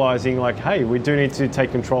started realizing, like, hey, we do need to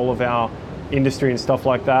take control of our industry and stuff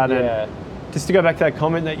like that. Yeah. And just to go back to that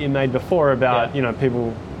comment that you made before about you know,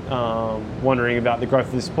 people wondering about the growth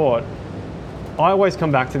of the sport, I always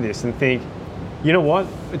come back to this and think, you know what?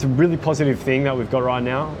 It's a really positive thing that we've got right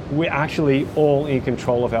now. We're actually all in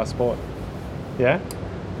control of our sport. Yeah?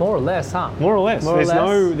 More or less, huh? More or less. More or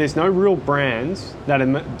less. There's no real brands that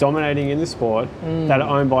are dominating in the sport that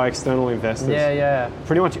are owned by external investors. Yeah.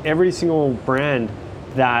 Pretty much every single brand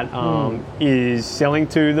that is selling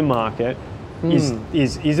to the market is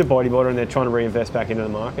a bodybuilder, and they're trying to reinvest back into the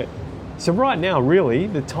market. So right now, really,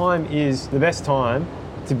 the best time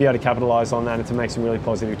to be able to capitalize on that and to make some really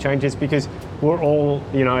positive changes, because we're all,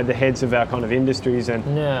 you know, at the heads of our kind of industries and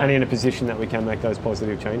in a position that we can make those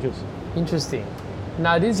positive changes. Interesting.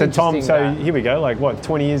 No, it is so interesting. So here we go, like what,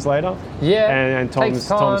 20 years later? Yeah. And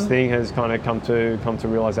Tom's thing has kind of come to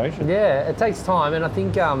realization. Yeah, it takes time, and I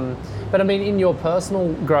think, but I mean, in your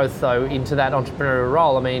personal growth though into that entrepreneurial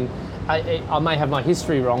role, I mean, I may have my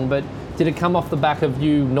history wrong, but did it come off the back of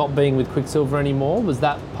you not being with Quicksilver anymore? Was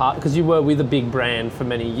that part, because you were with a big brand for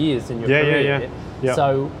many years in your career? Yeah.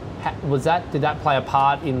 So did that play a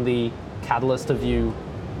part in the catalyst of you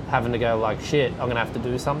having to go like, shit, I'm gonna have to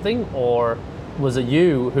do something? Or was it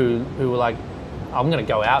you who were like, I'm gonna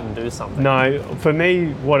go out and do something? No, for me,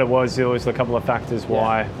 what it was a couple of factors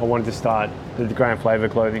why I wanted to start the Grand Flavor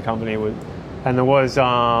clothing company and there was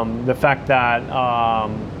the fact that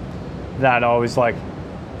that I was like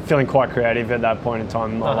feeling quite creative at that point in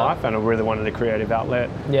time in my life, and I really wanted a creative outlet.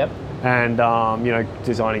 Yep. And you know,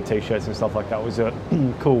 designing t-shirts and stuff like that was a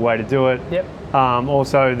cool way to do it. Yep.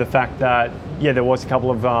 Also the fact that there was a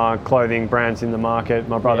couple of clothing brands in the market.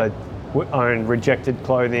 My brother owned Rejected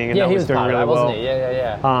Clothing, and that was doing really well. Wasn't he?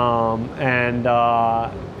 Yeah.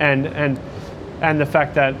 And the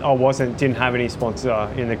fact that I didn't have any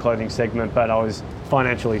sponsor in the clothing segment, but I was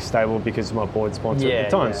financially stable because of my board sponsor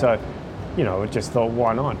at the time. Yeah. So, you know, I just thought,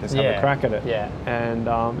 why not? Just have a crack at it. Yeah. And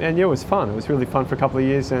it was fun. It was really fun for a couple of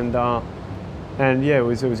years, and it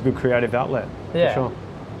was a good creative outlet. Yeah. For sure.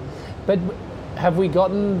 But have we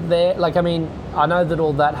gotten there? Like, I mean, I know that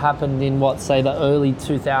all that happened in the early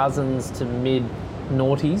 2000s to mid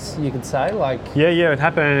noughties, you could say. Like. Yeah. It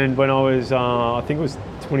happened when I was, I think it was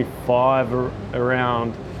 25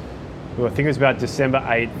 around. Well, I think it was about December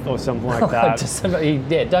 8th or something like that. December,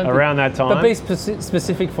 around that time. But be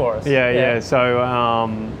specific for us. Yeah. So, I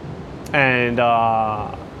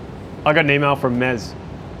got an email from Mez.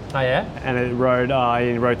 Oh yeah. And he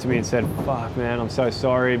wrote to me and said, "Fuck, man, I'm so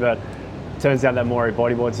sorry, but it turns out that Morey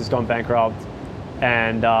Bodyboards has gone bankrupt,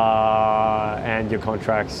 and your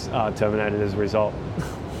contract's terminated as a result."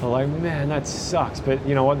 I'm like, man, that sucks, but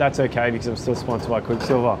you know what? That's okay because I'm still sponsored by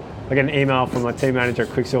Quicksilver. I got an email from my team manager at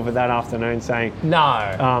Quicksilver that afternoon saying,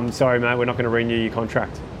 "No, sorry, mate, we're not going to renew your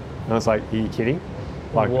contract." And I was like, "Are you kidding?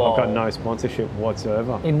 Like, I've got no sponsorship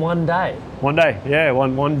whatsoever." In one day? One day, yeah,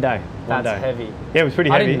 one day. That's heavy. Yeah, it was pretty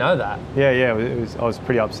heavy. I didn't know that. Yeah, it was. I was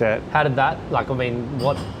pretty upset. How did that? Like, I mean,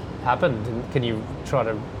 what happened? Can you try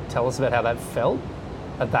to tell us about how that felt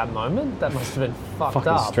at that moment? That must have been fucking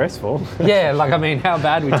up. Stressful. Yeah, like, I mean, how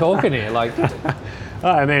bad are we talking here? Like,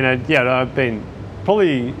 I mean, I've been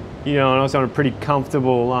probably, you know, and I was on a pretty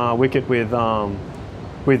comfortable wicket with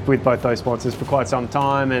both those sponsors for quite some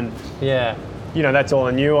time, and you know, that's all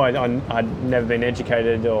I knew. I'd never been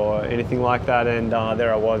educated or anything like that, and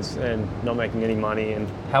there I was, and not making any money. And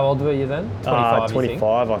how old were you then? 25,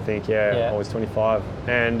 25, I think. Yeah, I was 25,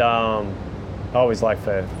 and I was like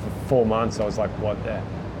for 4 months. I was like, what the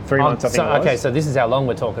 3 months? I think. Okay, so this is how long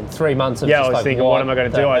we're talking. 3 months of yeah. just I was like, thinking, what am I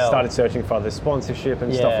going to do? I hell? started searching for other sponsorship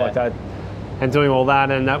and stuff like that, and doing all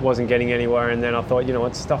that, and that wasn't getting anywhere. And then I thought, you know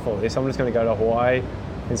what, stuff all this. I'm just going to go to Hawaii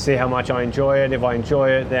and see how much I enjoy it. If I enjoy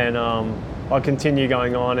it, then I'll continue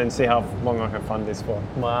going on and see how long I can fund this for.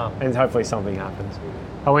 Wow. And hopefully something happens.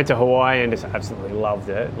 I went to Hawaii and just absolutely loved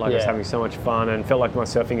it. Like I was having so much fun and felt like my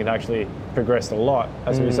surfing had actually progressed a lot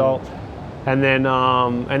as a result. And then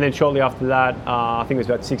shortly after that, I think it was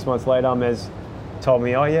about 6 months later, Mez told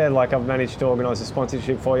me, oh yeah, like I've managed to organise a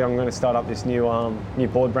sponsorship for you. I'm going to start up this new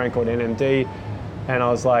board brand called NMD. And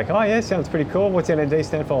I was like, oh yeah, sounds pretty cool. What's NMD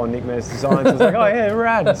stand for? Nick Mez Designs. I was like, oh yeah,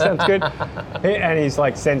 rad, sounds good. And he's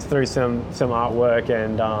like sends through some artwork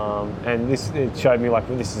and this it showed me like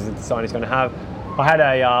this is the design he's going to have. I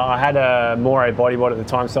had a Moray bodyboard at the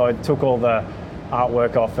time, so I took all the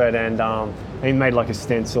artwork off it and he made like a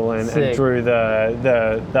stencil and drew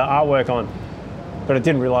the artwork on. But I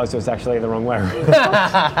didn't realise it was actually the wrong way around.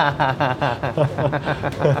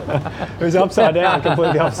 It was upside down,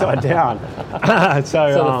 completely upside down.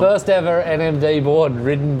 So the first ever NMD board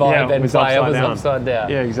ridden by Ben Player was upside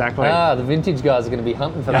down. Yeah, exactly. The vintage guys are going to be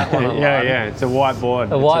hunting for that one online. Yeah, it's a white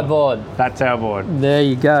board. A white board. That's our board. There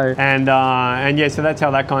you go. And yeah, so that's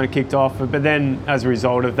how that kind of kicked off. But then as a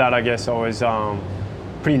result of that, I guess I was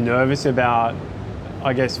pretty nervous about,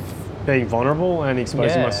 I guess, being vulnerable and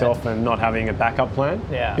exposing myself and not having a backup plan.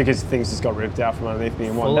 Yeah. Because things just got ripped out from underneath me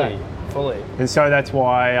in one day. Fully. And so that's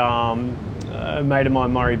why a mate of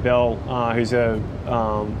mine, Murray Bell, who's a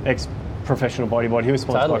ex-professional bodyboarder, he was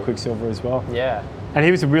sponsored by Quicksilver as well. Yeah. And he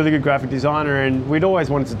was a really good graphic designer, and we'd always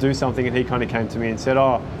wanted to do something, and he kind of came to me and said,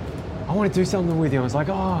 oh, I want to do something with you. I was like,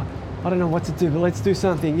 oh, I don't know what to do, but let's do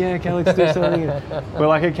something. Yeah, okay, let's do something. We're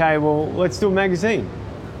like, okay, well, let's do a magazine.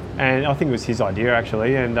 And I think it was his idea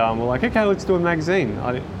actually, and we're like, okay, let's do a magazine.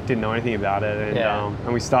 I didn't know anything about it,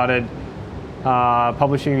 and we started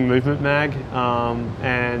publishing Movement Mag,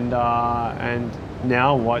 and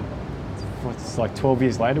now what's like 12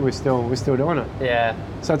 years later, we're still doing it. Yeah.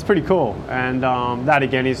 So it's pretty cool, and that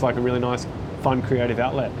again is like a really nice, fun, creative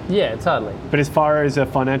outlet. Yeah, totally. But as far as a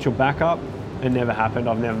financial backup, it never happened.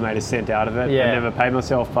 I've never made a cent out of it. Yeah. I never paid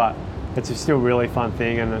myself, but it's a still really fun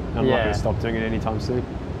thing, and I'm not going to stop doing it anytime soon.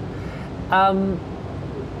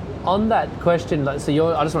 On that question, I just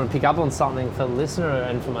want to pick up on something for the listener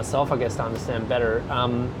and for myself, I guess, to understand better.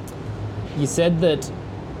 You said that,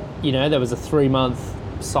 there was a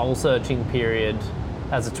 3-month soul-searching period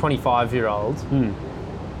as a 25-year-old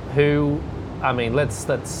who, I mean, let's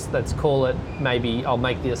call it, maybe I'll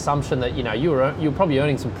make the assumption that, you were probably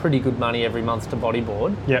earning some pretty good money every month to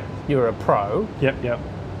bodyboard. Yep. You were a pro. Yep.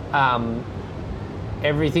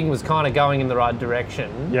 Everything was kind of going in the right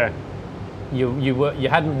direction. Yeah. You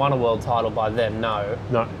hadn't won a world title by then, no.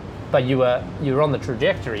 But you were on the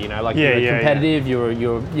trajectory, you were competitive. You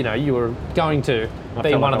were going to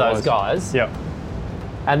be one of those guys. Yep.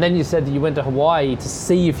 And then you said that you went to Hawaii to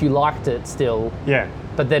see if you liked it still. Yeah.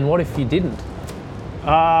 But then what if you didn't?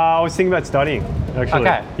 I was thinking about studying, actually.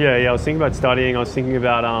 Okay. Yeah, I was thinking about studying. I was thinking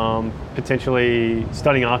about potentially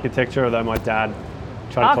studying architecture, although my dad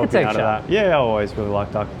tried to talk me out of that. Yeah, I always really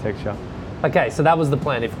liked architecture. Okay, so that was the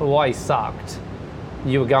plan. If Hawaii sucked,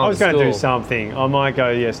 you were going to school. I was going to do something. I might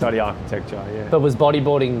go, study architecture, yeah. But was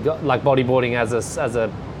bodyboarding as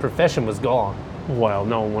a profession was gone? Well,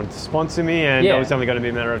 no one wanted to sponsor me, and it was only going to be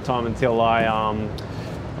a matter of time until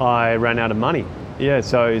I ran out of money. Yeah,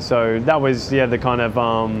 so that was the kind of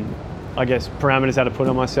I guess parameters I had to put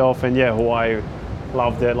on myself, and Hawaii,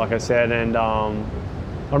 loved it, like I said, and I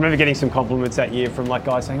remember getting some compliments that year from like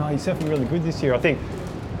guys saying, oh, you're surfing really good this year. I think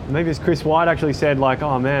maybe it's Chris White actually said like,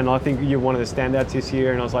 oh man, I think you're one of the standouts this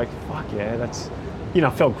year, and I was like, fuck yeah, that's,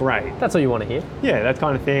 felt great. That's what you want to hear. Yeah, that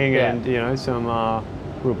kind of thing, and some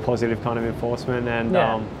real positive kind of enforcement, and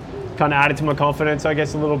kind of added to my confidence, I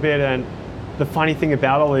guess, a little bit. And the funny thing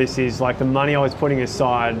about all this is like the money I was putting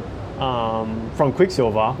aside from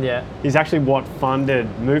Quicksilver is actually what funded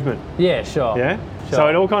Movement. Yeah, sure. Yeah? Sure. So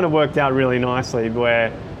it all kind of worked out really nicely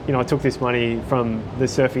where, I took this money from the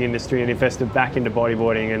surfing industry and invested back into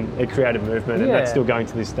bodyboarding, and it created Movement, and that's still going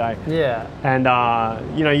to this day. Yeah. And,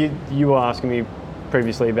 you were asking me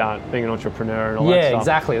previously about being an entrepreneur and all that stuff. Yeah,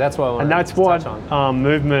 exactly. That's what I wanted to touch on. And that's what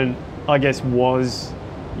Movement, I guess, was,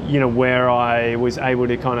 where I was able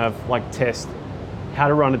to kind of like test how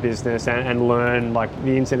to run a business and learn like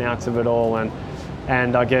the ins and outs of it all,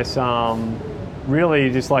 and I guess really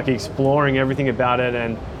just like exploring everything about it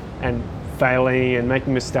and failing and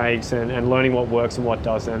making mistakes and learning what works and what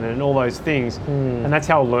doesn't and all those things. And that's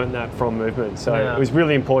how I learned that from movement. So it was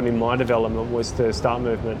really important in my development was to start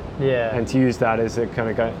movement and to use that as a kind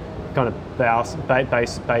of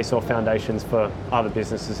base or foundations for other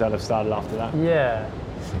businesses that have started after that. Yeah.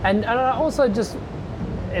 And I also just,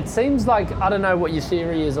 it seems like, I don't know what your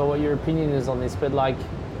theory is or what your opinion is on this, but like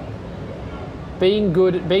being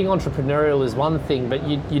entrepreneurial is one thing, but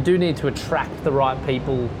you do need to attract the right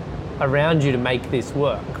people around you to make this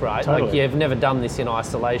work, right? Totally. Like you've never done this in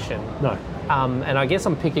isolation. No. And I guess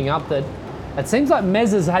I'm picking up that it seems like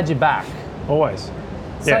Mez has had your back. Always.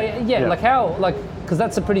 So like how, like, because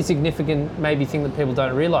that's a pretty significant maybe thing that people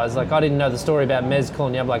don't realise. Like I didn't know the story about Mez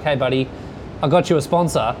calling you up like, hey buddy, I got you a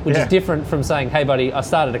sponsor, which is different from saying, hey buddy, I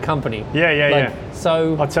started a company. Yeah.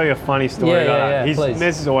 So I'll tell you a funny story about that. Please.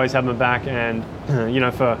 Mez has always had my back, and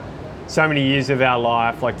for so many years of our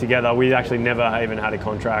life, like together, we actually never even had a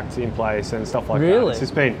contract in place and stuff like that. Really? It's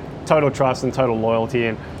just been total trust and total loyalty,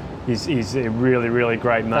 and he's a really, really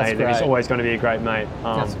great mate, and he's always going to be a great mate.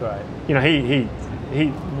 That's great.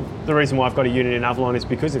 He the reason why I've got a unit in Avalon is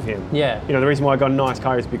because of him. Yeah. The reason why I got a nice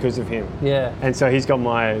car is because of him. Yeah. And so he's got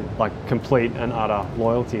my like complete and utter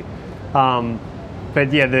loyalty.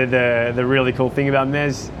 But yeah, the really cool thing about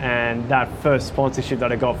Mez and that first sponsorship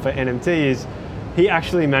that I got for NMT is he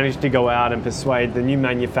actually managed to go out and persuade the new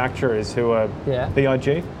manufacturers who are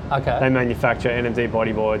BIG. Okay. They manufacture NMD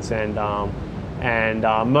bodyboards and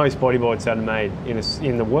most bodyboards that are made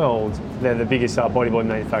in the world, they're the biggest bodyboard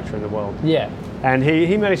manufacturer in the world. Yeah. And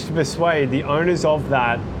he managed to persuade the owners of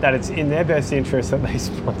that it's in their best interest that they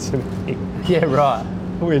sponsor me. Yeah, right.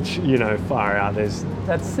 Which, far out.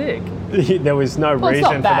 That's sick. There was no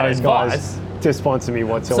reason for those guys to sponsor me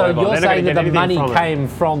whatsoever. So you're saying that the money came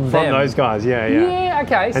from them? From those guys, yeah. Yeah,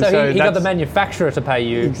 okay. So he got the manufacturer to pay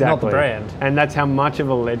you, not the brand. And that's how much of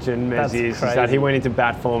a legend Mez is that he went into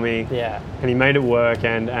bat for me. Yeah. And he made it work,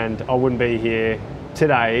 and I wouldn't be here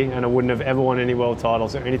today, and I wouldn't have ever won any world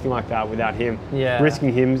titles or anything like that without him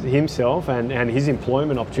risking himself and his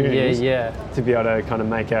employment opportunities to be able to kind of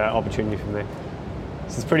make an opportunity for me.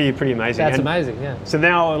 So it's pretty amazing. That's amazing, yeah. So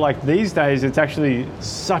now, like these days, it's actually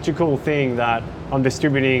such a cool thing that I'm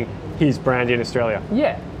distributing his brand in Australia.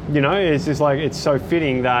 Yeah. It's just like, it's so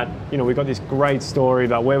fitting that, we've got this great story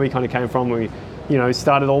about where we kind of came from. We,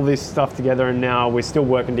 started all this stuff together, and now we're still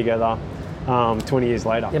working together 20 years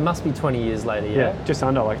later. It must be 20 years later, yeah? Yeah, just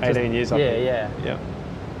under, like 18 years. Yeah.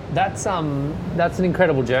 That's an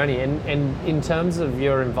incredible journey. And in terms of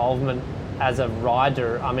your involvement as a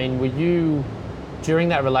rider, I mean, were you, during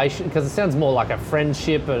that relation, because it sounds more like a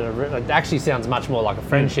friendship, and it actually sounds much more like a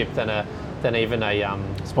friendship than even a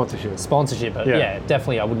sponsorship. But yeah,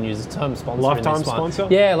 definitely I wouldn't use the term sponsor. Lifetime sponsor?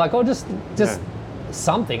 Yeah, like, or just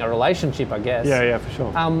something, a relationship, I guess. Yeah, for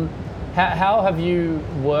sure. How have you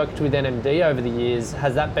worked with NMD over the years?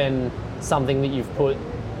 Has that been something that you've put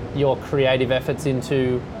your creative efforts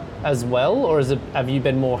into as well, or have you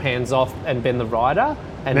been more hands-off and been the rider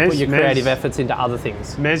and put your creative efforts into other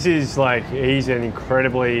things? Mez is he's an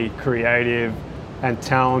incredibly creative and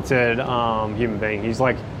talented human being. He's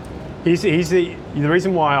the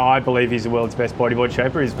reason why I believe he's the world's best bodyboard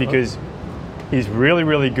shaper is because he's really,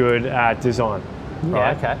 really good at design.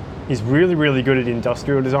 Right? Yeah, okay. He's really, really good at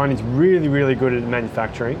industrial design. He's really, really good at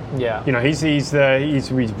manufacturing. Yeah.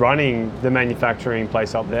 He's running the manufacturing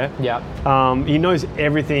place up there. Yeah. He knows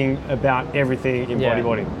everything about everything in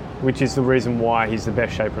bodyboarding, which is the reason why he's the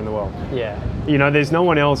best shaper in the world. Yeah. There's no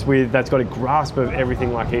one else that's got a grasp of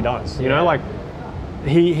everything like he does. He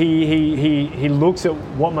looks at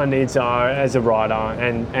what my needs are as a rider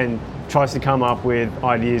and tries to come up with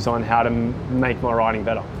ideas on how to make my riding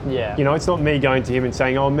better. Yeah. It's not me going to him and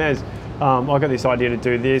saying, oh, Mez, I got this idea to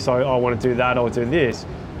do this, I want to do that, I'll do this.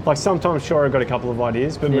 Like sometimes, sure, I've got a couple of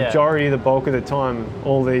ideas, but majority, the bulk of the time,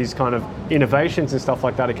 all these kind of innovations and stuff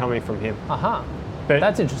like that are coming from him. Uh-huh. But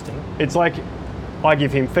that's interesting. It's like I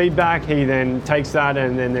give him feedback, he then takes that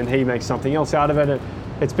and then he makes something else out of it.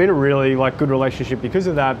 It's been a really good relationship because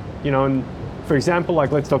of that, and for example,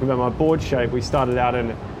 let's talk about my board shape. We started out and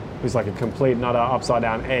it was like a complete and utter upside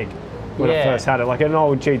down egg when I first had it, like an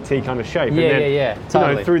old GT kind of shape. Yeah,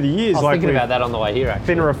 totally. Through the years, I was thinking about that on the way here, actually.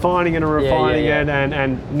 Been refining it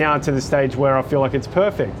and now to the stage where I feel like it's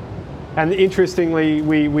perfect. And interestingly,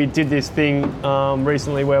 we did this thing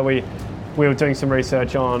recently where we were doing some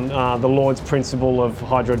research on the Lord's principle of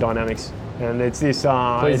hydrodynamics. And it's this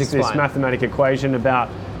mathematic equation about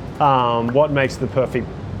what makes the perfect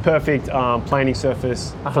perfect planing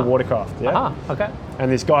surface for watercraft. Yeah. Okay.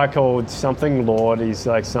 And this guy called something Lord, he's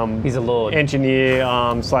like He's a lord. engineer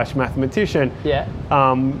slash mathematician. Yeah.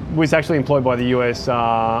 Was actually employed by the US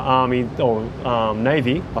Army or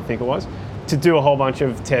Navy, I think it was, to do a whole bunch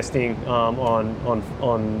of testing on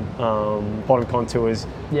bottom contours.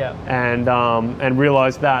 Yeah. And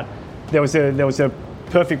realised that there was a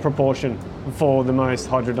perfect proportion for the most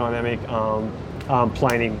hydrodynamic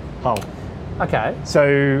planing hull. Okay.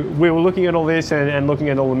 So we were looking at all this and looking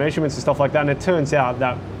at all the measurements and stuff like that, and it turns out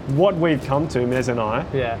that what we've come to, Mez and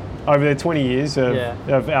I, over the 20 years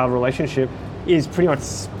of our relationship, is pretty much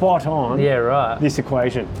spot on this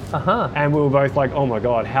equation. And we were both like, oh my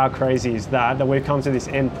God, how crazy is that we've come to this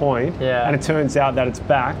end point, and it turns out that it's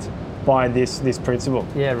backed by this principle.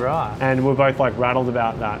 Yeah, right. And we're both like rattled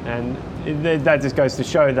about that. And that just goes to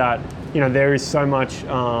show that, there is so much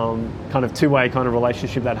kind of two-way kind of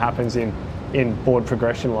relationship that happens in board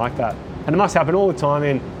progression like that. And it must happen all the time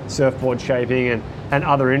in surfboard shaping and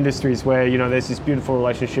other industries where, there's this beautiful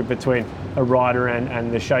relationship between a rider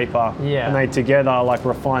and the shaper. Yeah. And they together like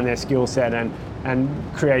refine their skill set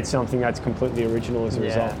and create something that's completely original as a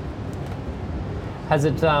result. Has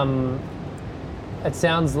it, it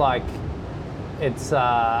sounds like it's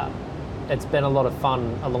been a lot of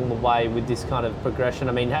fun along the way with this kind of progression.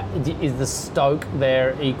 I mean, is the stoke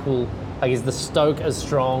there equal, like is the stoke as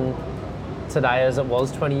strong today as it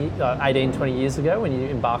was 18, 20 years ago when you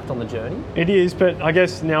embarked on the journey? It is, but I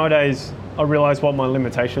guess nowadays I realise what my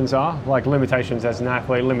limitations are, like limitations as an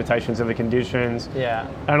athlete, limitations of the conditions,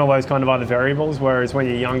 and all those kind of other variables, whereas when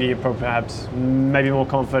you're younger you're perhaps maybe more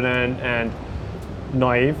confident and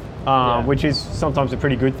naive, which is sometimes a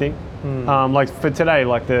pretty good thing. Like for today,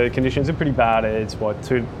 like the conditions are pretty bad. It's what,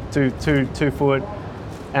 2 foot,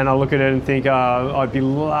 and I look at it and think I'd be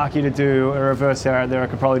lucky to do a reverse air out there. I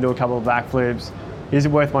could probably do a couple of backflips. Is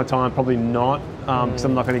it worth my time? Probably not, because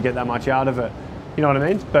I'm not going to get that much out of it. You know what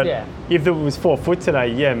I mean? But if it was 4 foot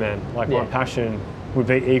today, my passion would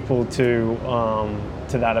be equal to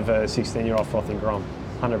that of a 16-year-old frothing Grom,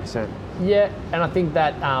 100%. Yeah, and I think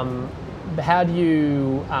that how do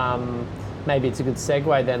you maybe it's a good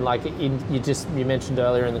segue then, like you mentioned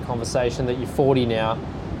earlier in the conversation that you're 40 now,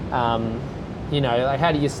 like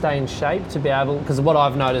how do you stay in shape to be able, because what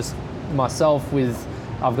I've noticed myself with,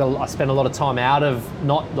 I spend a lot of time out of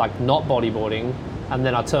not bodyboarding, and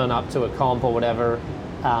then I turn up to a comp or whatever,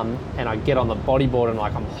 and I get on the bodyboard and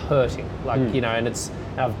like I'm hurting, and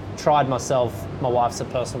I've tried myself, my wife's a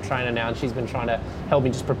personal trainer now and she's been trying to help me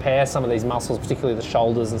just prepare some of these muscles, particularly the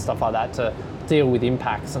shoulders and stuff like that, to deal with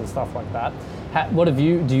impacts and stuff like that.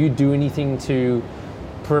 Do you do anything to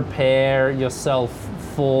prepare yourself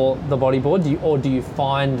for the bodyboard, or do you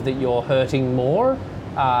find that you're hurting more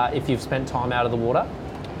if you've spent time out of the water?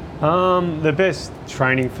 The best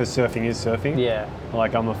training for surfing is surfing. Yeah.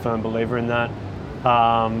 Like I'm a firm believer in that.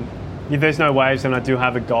 If there's no waves and I do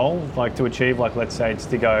have a goal like to achieve, like let's say it's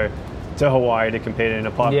to go to Hawaii to compete in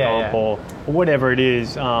a pipe comp or whatever it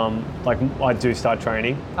is, like I do start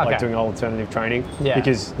training, like doing alternative training,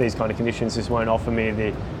 because these kind of conditions just won't offer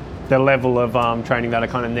me the level of training that I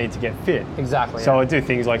kind of need to get fit. Exactly. So I do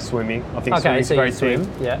things like swimming. I think swimming's a great thing.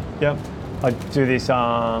 Yeah. Yep. I do this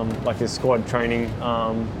like this squad training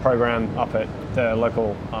program up at the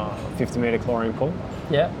local 50-meter chlorine pool.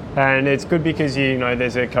 Yeah. And it's good because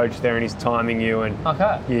there's a coach there and he's timing you, and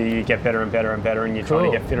you get better and better and better, and you're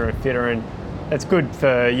trying to get fitter and fitter, and it's good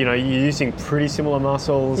for you're using pretty similar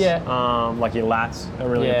muscles. Like your lats are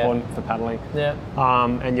really important for paddling.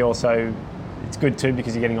 And you also, it's good too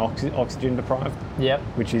because you're getting oxygen deprived.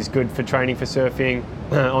 Which is good for training for surfing.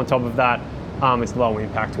 On top of that, it's low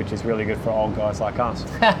impact, which is really good for old guys like us.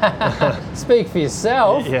 Speak for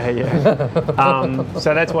yourself.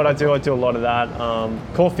 So that's what I do. I do a lot of that.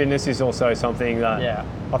 Core fitness is also something that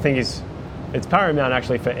I think it's paramount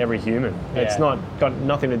actually for every human. It's not got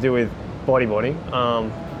nothing to do with bodyboarding.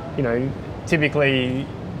 Typically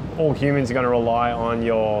all humans are going to rely on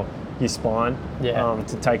your spine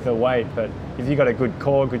to take the weight. But if you've got a good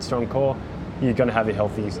core, good strong core, you're going to have a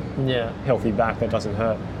healthy back that doesn't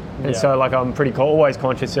hurt. And so like I'm pretty always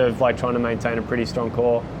conscious of like trying to maintain a pretty strong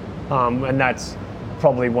core, and that's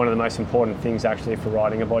probably one of the most important things actually for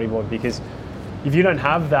riding a bodyboard, because if you don't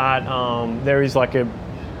have that, there is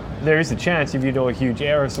a chance if you do a huge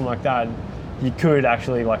air or something like that, you could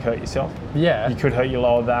actually like hurt yourself. You could hurt your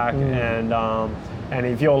lower back, and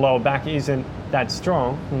if your lower back isn't that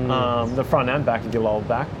strong, the front and back of your lower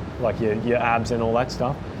back, like your abs and all that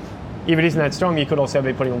stuff, if it isn't that strong, you could also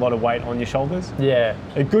be putting a lot of weight on your shoulders. Yeah.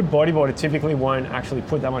 A good bodyboarder typically won't actually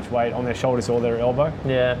put that much weight on their shoulders or their elbow.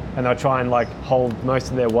 Yeah. And they'll try and like hold most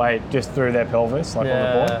of their weight just through their pelvis, like on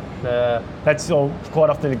the board. Yeah. That's quite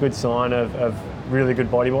often a good sign of really good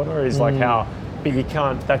bodyboarder is like how, but you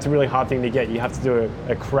can't, that's a really hard thing to get. You have to do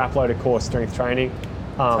a crap load of core strength training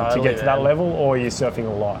to get to that level, or you're surfing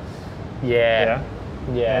a lot. Yeah.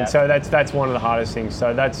 And so that's one of the hardest things.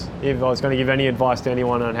 So that's, if I was going to give any advice to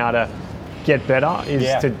anyone on how to get better,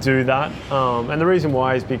 is to do that. And the reason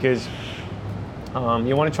why is because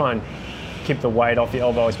you want to try and keep the weight off your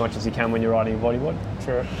elbow as much as you can when you're riding a bodyboard.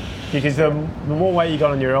 Sure. Because the more weight you got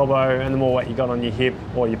on your elbow and the more weight you got on your hip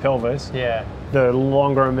or your pelvis, the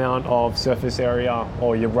longer amount of surface area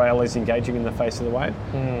or your rail is engaging in the face of the wave.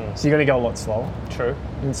 So you're going to go a lot slower. True.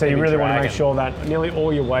 And so you really want to make sure that nearly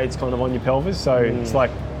all your weight's kind of on your pelvis. So it's like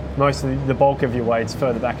most of the bulk of your weight's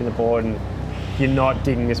further back in the board and you're not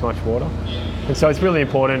digging as much water. And so it's really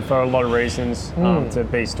important for a lot of reasons to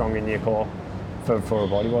be strong in your core for a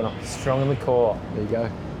bodyboarder. Strong in the core. There you go.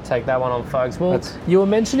 Take that one on, folks. Well, you were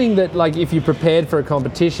mentioning that like if you prepared for a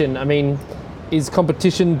competition, I mean, is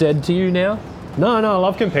competition dead to you now? No, I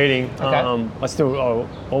love competing. Okay. I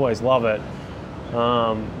always love it.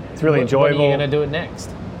 It's really enjoyable. When are you going to do it next?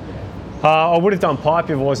 I would have done pipe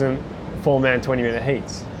if it wasn't 4-man 20-minute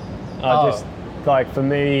heats. Just like for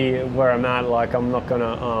me, where I'm at, like I'm not going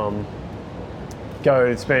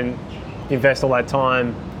to invest all that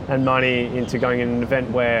time and money into going in an event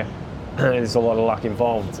where there's a lot of luck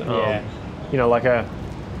involved. You know, like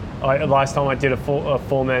last time I did a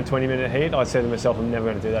 4-man 20-minute heat, I said to myself, I'm never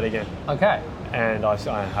going to do that again. Okay. And I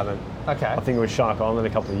haven't. Okay. I think it was Shark Island a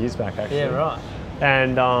couple of years back, actually. Yeah, right.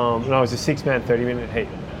 And I was a 6-man 30-minute heat.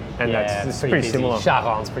 And that's pretty similar. Shark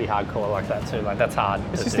Island's pretty hardcore like that too. Like that's hard.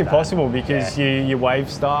 It's just impossible because you're wave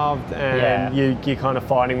starved and you're kind of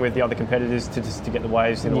fighting with the other competitors to get the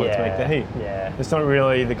waves in order to make the heat. Yeah. It's not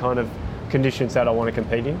really the kind of conditions that I want to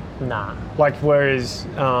compete in. Nah. Like whereas,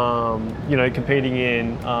 competing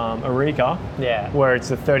in Eureka, where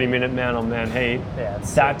it's a 30-minute man-on-man heat,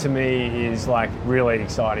 that to me is like really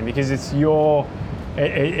exciting because it's your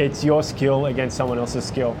skill against someone else's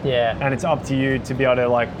skill. Yeah. And it's up to you to be able to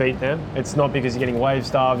like beat them. It's not because you're getting wave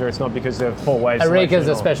starved or it's not because of poor wave selection. Eureka's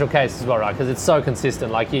a special case as well, right? Because it's so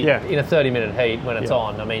consistent. Like in a 30-minute heat when it's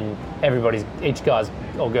on, I mean, each guy's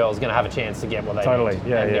or girl's going to have a chance to get what they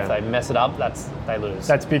need. And if they mess it up, they lose.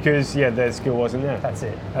 That's because their skill wasn't there. That's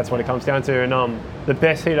it. That's what it comes down to. And the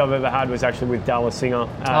best heat I've ever had was actually with Dallas Singer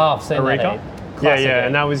at I've seen Eureka. That heat. Classic heat.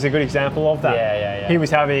 And that was a good example of that. Yeah. He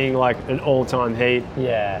was having like an all-time heat.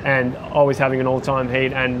 Yeah. And I was having an all-time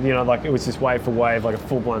heat, and like it was just wave for wave, like a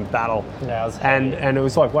full-blown battle. Yeah, it was and it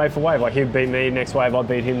was like wave for wave. Like he'd beat me next wave, I'd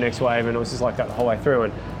beat him next wave, and it was just like that the whole way through.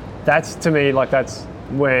 And that's to me that's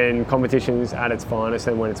when competition's at its finest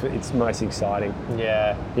and when it's most exciting.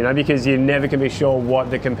 Yeah. Because you never can be sure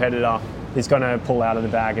what the competitor is going to pull out of the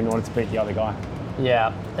bag in order to beat the other guy.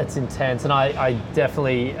 Yeah, it's intense, and I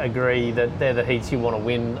definitely agree that they're the heats you want to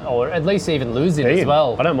win, or at least even lose in as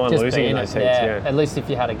well. I don't mind losing in those heats, At least if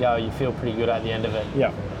you had a go, you feel pretty good at the end of it.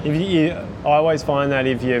 Yeah. I always find that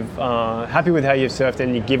if you're happy with how you've surfed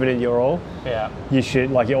and you've given it your all, you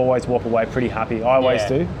should, you always walk away pretty happy. I always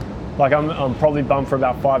do. Like I'm probably bummed for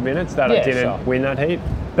about 5 minutes that I didn't win that heat,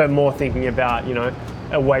 but more thinking about,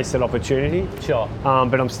 a wasted opportunity. Sure.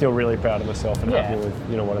 But I'm still really proud of myself and happy with,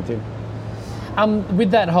 what I did.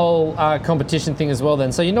 With that whole competition thing as well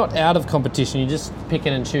then, so you're not out of competition, you're just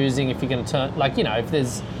picking and choosing if you're going to turn, if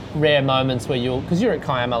there's rare moments where because you're at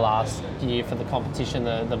Kiama last year for the competition,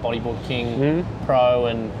 the Bodyboard King Pro,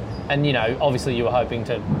 and obviously you were hoping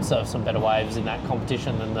to surf some better waves in that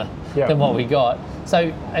competition than what we got.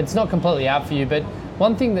 So it's not completely out for you, but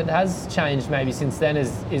one thing that has changed maybe since then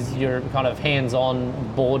is your kind of hands-on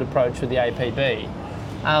board approach with the APB.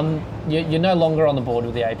 You're no longer on the board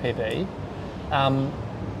with the APB.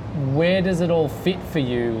 Where does it all fit for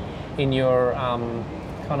you in your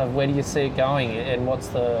kind of, where do you see it going, and what's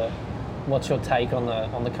your take on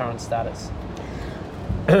the current status?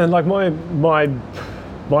 Like my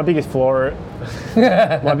biggest flaw,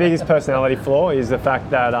 my biggest personality flaw is the fact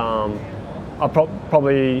that I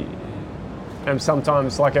probably am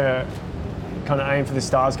sometimes like a kind of aim for the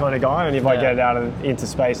stars kind of guy, and if I get out into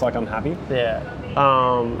space, I'm happy. Yeah.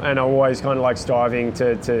 And I'm always kind of like striving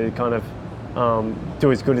to kind of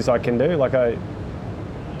do as good as I can do. Like I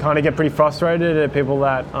kind of get pretty frustrated at people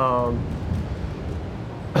that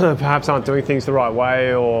perhaps aren't doing things the right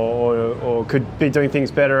way or could be doing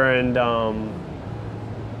things better, and I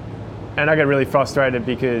get really frustrated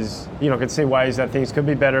because I can see ways that things could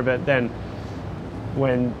be better, but then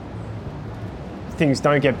when things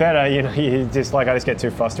don't get better, you know, you just like, I just get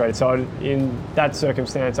too frustrated. So in that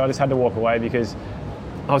circumstance, I just had to walk away because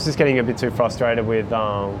I was just getting a bit too frustrated with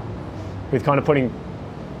kind of putting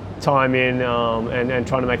time in and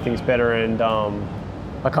trying to make things better. And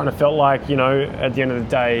I kind of felt like, you know, at the end of the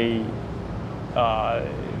day,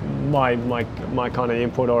 my kind of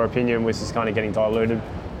input or opinion was just kind of getting diluted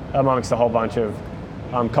amongst a whole bunch of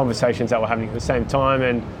conversations that were happening at the same time.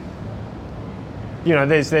 And you know,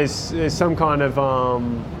 there's some kind of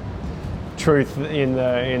truth in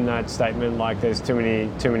that statement. Like, there's too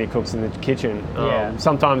many cooks in the kitchen.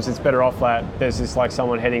 Sometimes it's better off that there's just like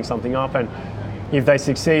someone heading something up, and if they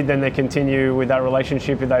succeed, then they continue with that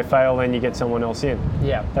relationship. If they fail, then you get someone else in.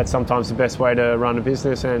 Yeah, that's sometimes the best way to run a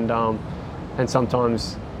business, and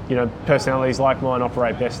sometimes, you know, personalities like mine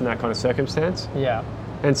operate best in that kind of circumstance. Yeah,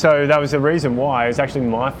 and so that was the reason why. It was actually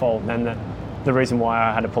my fault, and the reason why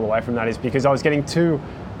I had to pull away from that is because I was getting too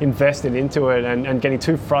invested into it and getting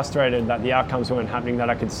too frustrated that the outcomes weren't happening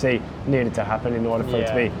that I could see needed to happen in order for it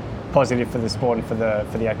to be positive for the sport and for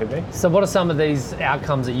the APB. So what are some of these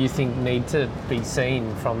outcomes that you think need to be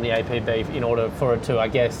seen from the APB in order for it to, I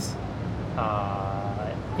guess,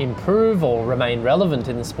 improve or remain relevant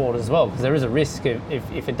in the sport as well? Because there is a risk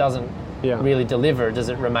if it doesn't really deliver, does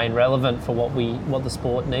it remain relevant for what the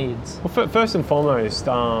sport needs? Well, first and foremost,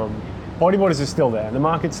 bodyboarders are still there. The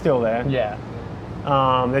market's still there. Yeah.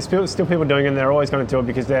 There's still people doing it, and they're always going to do it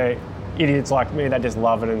because they're idiots like me that just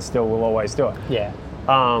love it and still will always do it. Yeah.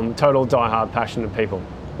 Total diehard passionate people,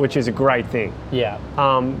 which is a great thing. Yeah.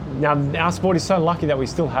 Now, our sport is so lucky that we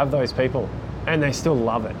still have those people, and they still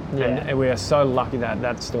love it. Yeah. And we are so lucky that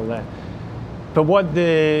that's still there. But what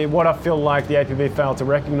I feel like the APB failed to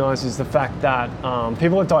recognise is the fact that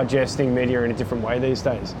people are digesting media in a different way these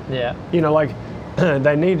days. Yeah. You know, like,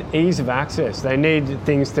 they need ease of access. They need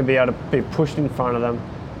things to be able to be pushed in front of them.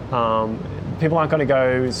 People aren't going to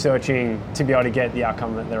go searching to be able to get the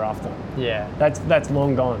outcome that they're after. Yeah. That's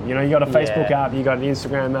long gone. You know, you got a Facebook app, you got an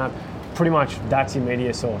Instagram app. Pretty much that's your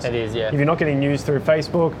media source. It is, yeah. If you're not getting news through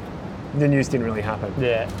Facebook, the news didn't really happen.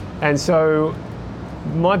 Yeah. And so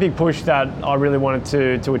my big push that I really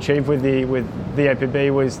wanted to achieve with the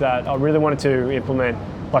APB was that I really wanted to implement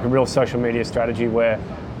like a real social media strategy where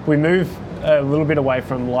we move a little bit away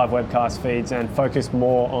from live webcast feeds and focus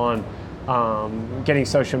more on getting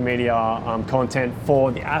social media content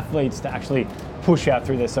for the athletes to actually push out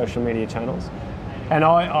through their social media channels. And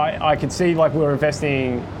I could see like we were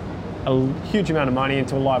investing a huge amount of money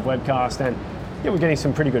into a live webcast, and we're getting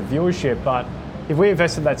some pretty good viewership, but if we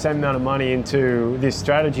invested that same amount of money into this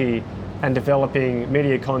strategy and developing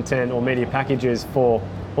media content or media packages for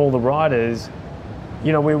all the riders,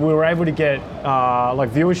 you know, we were able to get like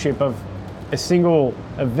viewership of a single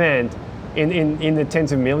event in the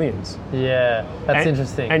tens of millions. Yeah, that's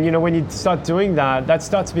interesting. And you know, when you start doing that, that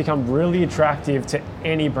starts to become really attractive to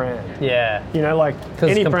any brand. Yeah. You know, like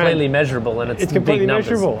because it's completely measurable and it's completely big numbers.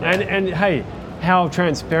 Measurable. Yeah. And hey, how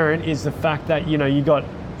transparent is the fact that, you know, you got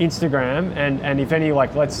Instagram and if any,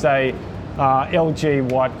 like let's say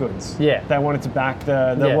LG white goods. Yeah. They wanted to back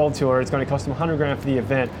the world tour. It's going to cost them $100,000 for the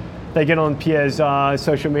event. They get on Pierre's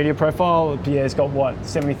social media profile. Pierre's got, what,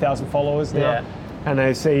 70,000 followers now? Yeah. And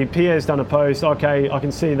they see Pierre's done a post. Okay, I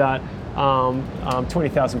can see that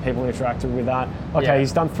 20,000 people interacted with that. Okay,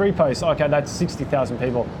 he's done 3 posts. Okay, that's 60,000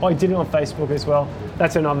 people. Oh, he did it on Facebook as well.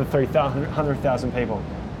 That's another 100,000 people.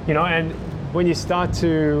 You know, and when you start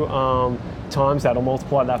to times that or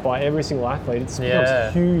multiply that by every single athlete, it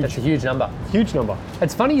becomes huge. It's a huge number. Huge number.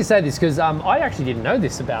 It's funny you say this because I actually didn't know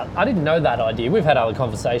this I didn't know that idea. We've had other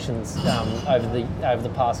conversations over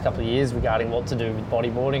the past couple of years regarding what to do with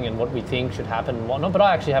bodyboarding and what we think should happen and whatnot, but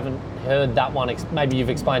I actually haven't heard that one. Maybe you've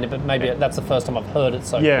explained it, but maybe that's the first time I've heard it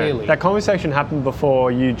so clearly. That conversation happened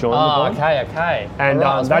before you joined the board. Okay. And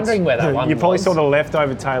I was wondering where that one you probably was. saw the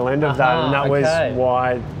leftover tail end of that, and that was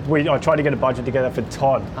why I tried to get a budget together for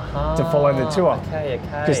Todd to follow the tour. Okay.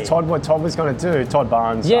 Because what Todd was going to do, Todd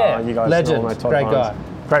Barnes, you guys legend, all know Todd great Barnes,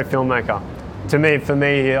 guy, great filmmaker. For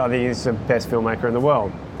me, I think he's the best filmmaker in the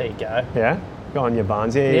world. There you go. Yeah, go on, your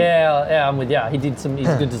Barnesy. Yeah, I'm with you. He's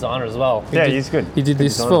a good designer as well. He's good. He did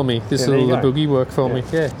this for me. This little Boogie work for me.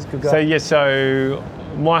 Yeah, he's a good guy. So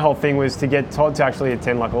my whole thing was to get Todd to actually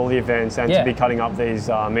attend like all the events and to be cutting up these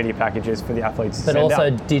media packages for the athletes. But also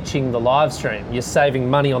ditching the live stream. You're saving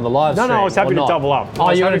money on the live stream. No, I was happy to double up.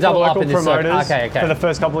 Oh, you're going to double up in this promoters for the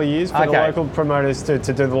first couple of years for the local promoters to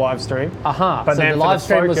do the live stream. But so then the live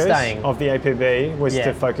stream was staying. Of the APB was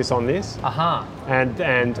to focus on this. And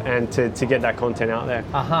to get that content out there.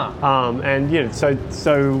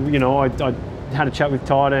 So you know, I had a chat with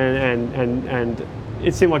Todd and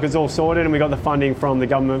it seemed like it was all sorted, and we got the funding from the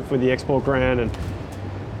government for the export grant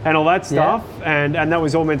and all that stuff, and that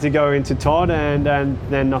was all meant to go into Todd, and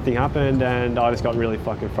then nothing happened, and I just got really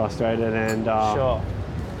fucking frustrated, and Sure.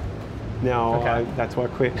 now that's why I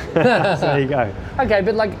quit. So there you go. Okay,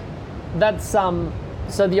 but like, that's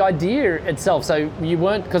so the idea itself. So you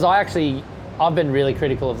weren't, because I've been really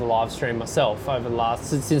critical of the live stream myself over the last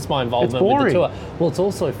since my involvement with the tour. Well, it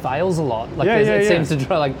also fails a lot. Like it seems to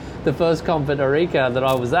try. Like the first comp at Arica that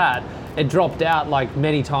I was at, it dropped out like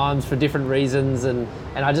many times for different reasons, and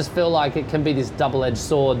I just feel like it can be this double-edged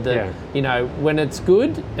sword that you know, when it's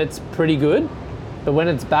good, it's pretty good. But when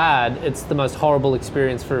it's bad, it's the most horrible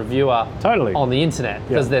experience for a viewer on the internet,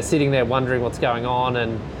 because they're sitting there wondering what's going on,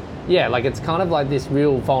 and like it's kind of like this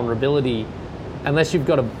real vulnerability, unless you've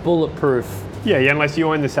got a bulletproof. Unless you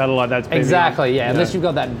own the satellite that's exactly. Unless you've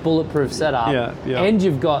got that bulletproof setup, and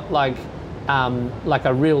you've got like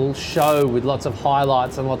a real show with lots of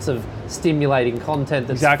highlights and lots of stimulating content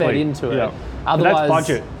that's fed into it. But Otherwise, that's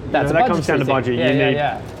budget. That comes down to budget.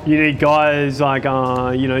 You need guys like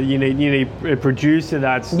you need a producer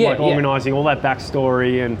that's organising all that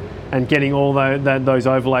backstory and getting all those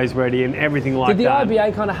overlays ready and everything like that. Did the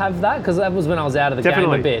IBA kind of have that? Because that was when I was out of the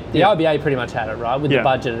game a bit. The IBA pretty much had it, right, with the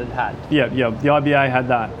budget it had. The IBA had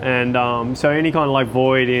that, and so any kind of like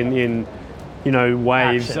void in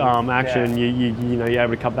waves action, you're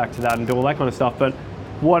able to cut back to that and do all that kind of stuff. But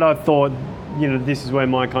what I thought, this is where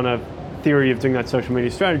my kind of theory of doing that social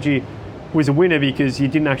media strategy was a winner, because you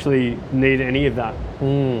didn't actually need any of that.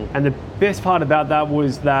 And the best part about that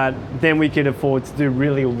was that then we could afford to do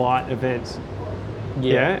really light events.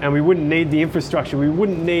 And we wouldn't need the infrastructure. We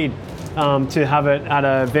wouldn't need to have it at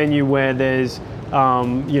a venue where there's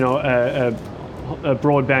a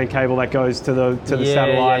broadband cable that goes to the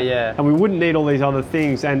satellite, and we wouldn't need all these other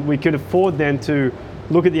things, and we could afford then to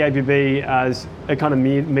look at the APB as a kind of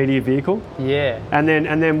media vehicle. And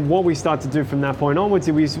then what we start to do from that point onwards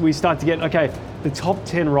is we start to get, okay, the top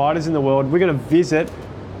 10 riders in the world, we're going to visit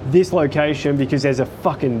this location because there's a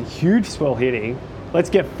fucking huge swell hitting. Let's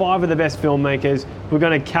get 5 of the best filmmakers. We're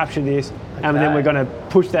going to capture this, and then we're going to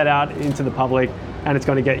push that out into the public, and it's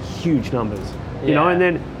going to get huge numbers. You know, and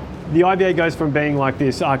then the IBA goes from being like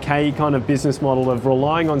this archaic kind of business model of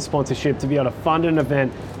relying on sponsorship to be able to fund an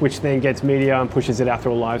event, which then gets media and pushes it out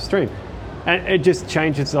through a live stream. And it just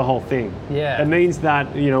changes the whole thing. It means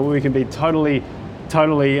that, we can be totally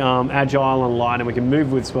agile and light, and we can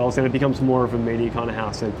move with swells, and it becomes more of a media kind of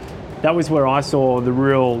house. And that was where I saw the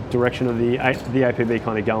real direction of the APB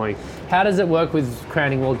kind of going. How does it work with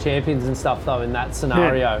crowning world champions and stuff, though, in that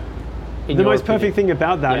scenario? The most perfect thing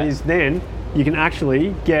about that is then you can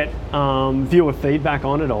actually get viewer feedback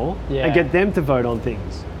on it all and get them to vote on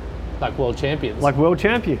things. Like world champions? Like world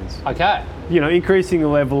champions. Okay. Increasing the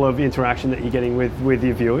level of interaction that you're getting with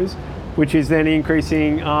your viewers, which is then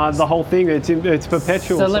increasing the whole thing. It's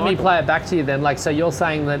perpetual. So let me play it back to you then. Like, so you're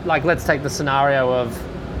saying that, like, let's take the scenario of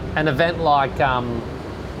an event like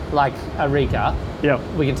Arica.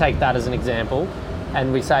 We can take that as an example,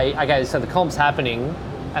 and we say, okay, so the comp's happening,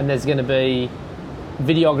 and there's going to be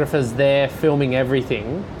videographers there filming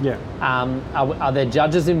everything. Are there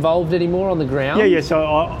judges involved anymore on the ground?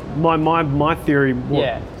 So my theory,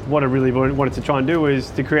 what I really wanted to try and do was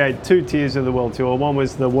to create 2 tiers of the world tour. One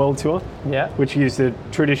was the world tour, which used the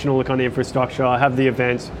traditional kind of infrastructure, have the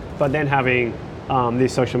events, but then having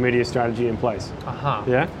this social media strategy in place.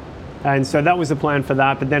 And so that was the plan for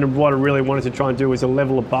that. But then what I really wanted to try and do was a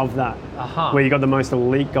level above that, where you got the most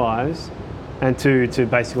elite guys, and to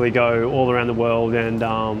basically go all around the world and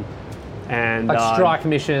like strike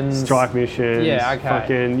missions.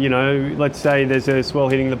 Fucking, let's say there's a swell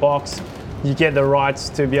hitting the box, you get the rights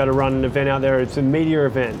to be able to run an event out there. It's a media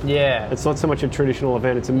event. It's not so much a traditional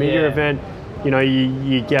event. It's a media event. You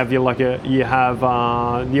have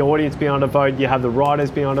the audience being able to vote. You have the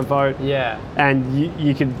riders being able to vote. And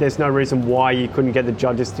you could. There's no reason why you couldn't get the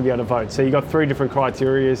judges to be able to vote. So you got 3 different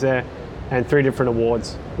criteria there, and 3 different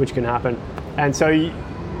awards which can happen. And so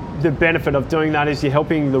the benefit of doing that is you're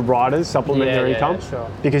helping the riders supplement their income,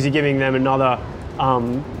 because you're giving them another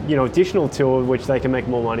additional tour which they can make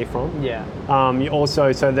more money from. You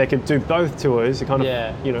also, so they can do both tours to kind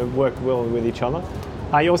of work well with each other.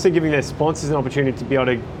 You're also giving their sponsors an opportunity to be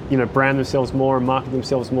able to brand themselves more and market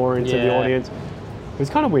themselves more into the audience. It was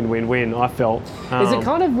kind of win-win-win, I felt. Is it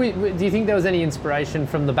kind of, do you think there was any inspiration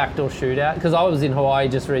from the backdoor shootout? Because I was in Hawaii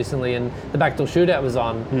just recently and the backdoor shootout was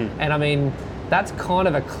on. And I mean, that's kind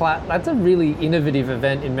of that's a really innovative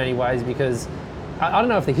event in many ways, because I don't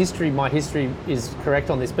know if my history is correct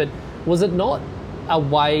on this, but was it not a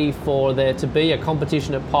way for there to be a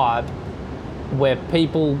competition at Pipe where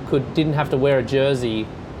people didn't have to wear a jersey,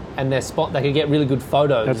 and they could get really good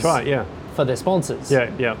photos. That's right, yeah. For their sponsors.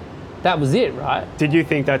 Yeah. That was it, right? Did you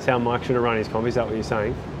think that's how Mike should have run his comp? Is that what you're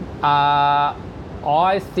saying?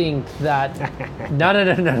 I think that no.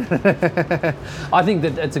 I think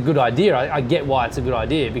that it's a good idea. I get why it's a good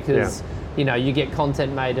idea because you get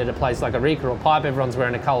content made at a place like a Rika or Pipe. Everyone's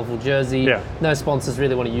wearing a colourful jersey. Yeah. No sponsors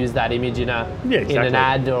really want to use that image in exactly. in an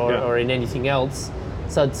ad or in anything else.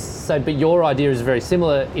 But your idea is very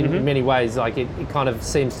similar in many ways. Like it kind of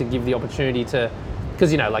seems to give the opportunity to,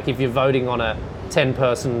 because like if you're voting on a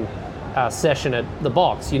 10-person session at the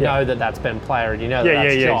box, you know that's Ben Player and you know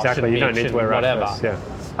that's Josh exactly. and You don't Mitch need to wear whatever. outfits.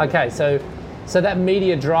 Yeah. Okay, so that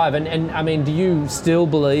media drive, and I mean, do you still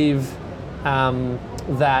believe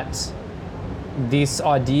that this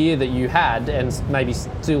idea that you had and maybe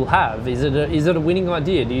still have, is it a winning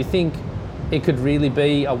idea? Do you think it could really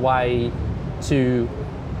be a way to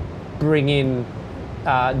bring in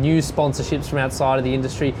new sponsorships from outside of the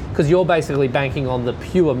industry? Because you're basically banking on the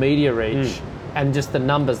pure media reach and just the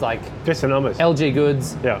numbers, like just the numbers. LG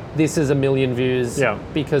Goods. Yeah. This is 1 million views. Yeah.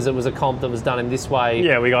 Because it was a comp that was done in this way.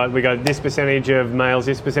 Yeah, we got this percentage of males,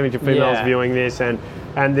 this percentage of females viewing this, and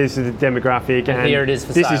this is the demographic, and here it is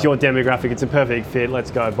for this sale. is your demographic. It's a perfect fit. Let's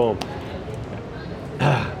go, boom.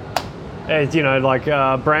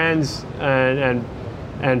 Brands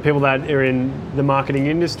and people that are in the marketing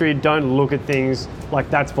industry don't look at things like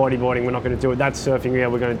that's bodyboarding, we're not going to do it. That's surfing, yeah,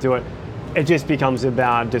 we're going to do it. It just becomes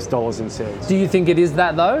about just dollars and cents. Do you think it is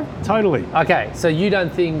that though? Totally. Okay, so you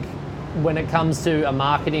don't think when it comes to a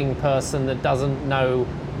marketing person that doesn't know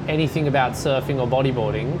anything about surfing or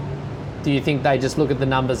bodyboarding, do you think they just look at the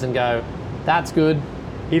numbers and go, that's good?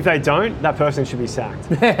 If they don't, that person should be sacked.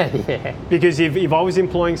 Yeah. Because if I was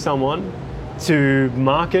employing someone to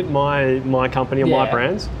market my company or my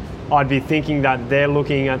brands, I'd be thinking that they're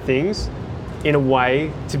looking at things in a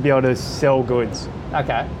way to be able to sell goods.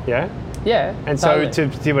 Okay. Yeah? Yeah. And totally. so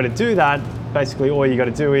to be able to do that, basically all you got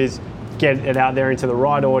to do is get it out there into the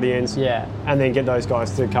right audience and then get those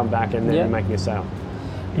guys to come back and then you're making a sale.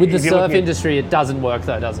 With the surf industry, it doesn't work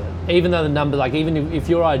though, does it? Even though the number, like even if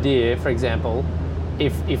your idea, for example,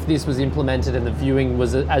 if this was implemented and the viewing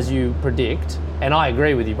was as you predict, and I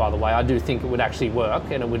agree with you, by the way, I do think it would actually work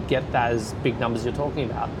and it would get those big numbers you're talking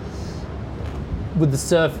about. With the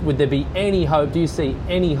surf, would there be any hope? Do you see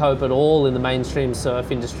any hope at all in the mainstream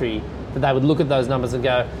surf industry that they would look at those numbers and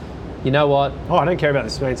go, you know what? Oh, I don't care about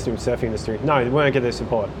the mainstream surf industry. No, they won't get their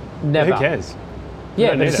support. Never. Who cares?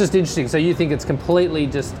 Yeah, but it's just interesting. So you think it's completely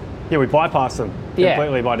just... Yeah, we bypass them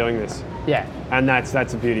completely by doing this. Yeah. And that's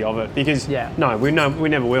the beauty of it. Because, no, we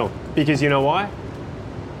never will. Because you know why?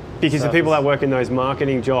 Because the people that work in those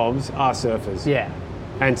marketing jobs are surfers. Yeah.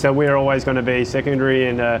 And so we're always going to be secondary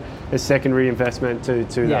and a secondary investment to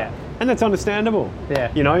that. And that's understandable.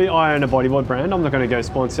 Yeah. You know, I own a bodyboard brand. I'm not going to go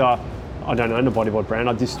sponsor, I don't own a bodyboard brand,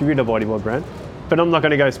 I distribute a bodyboard brand. But I'm not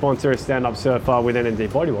going to go sponsor a stand-up surfer with NND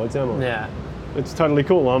bodyboards, am I? Yeah. It's totally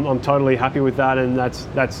cool. I'm totally happy with that, and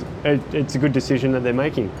it's a good decision that they're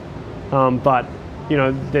making. But, you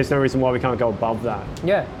know, there's no reason why we can't go above that.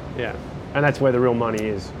 Yeah. Yeah. And that's where the real money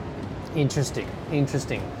is. Interesting.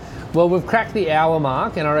 Well, we've cracked the hour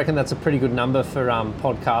mark, and I reckon that's a pretty good number for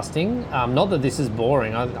podcasting. Not that this is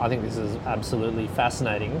boring. I think this is absolutely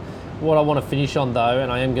fascinating. What I want to finish on, though, and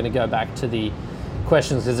I am going to go back to the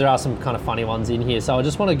questions because there are some kind of funny ones in here. So I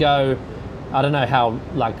just want to go, I don't know how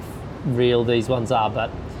real these ones are, but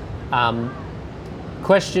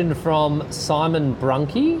question from Simon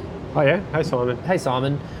Brunke. Oh yeah, hey Simon. Hey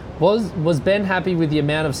Simon. Was Ben happy with the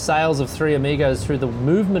amount of sales of Three Amigos through the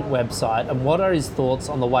Movement website, and what are his thoughts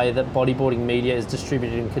on the way that bodyboarding media is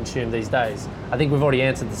distributed and consumed these days? I think we've already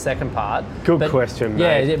answered the second part. Good question,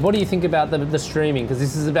 mate. Yeah, what do you think about the streaming? Because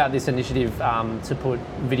this is about this initiative to put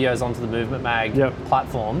videos onto the Movement Mag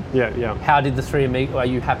platform. Yeah. How did the Three Amigos, are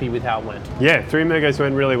you happy with how it went? Yeah, Three Amigos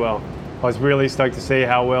went really well. I was really stoked to see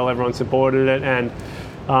how well everyone supported it and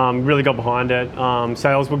really got behind it.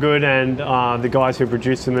 Sales were good, and the guys who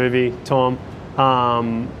produced the movie, Tom,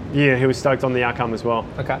 he was stoked on the outcome as well.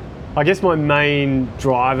 Okay. I guess my main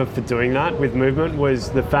driver for doing that with Movement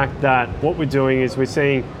was the fact that what we're doing is we're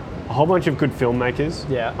seeing a whole bunch of good filmmakers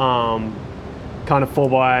kind of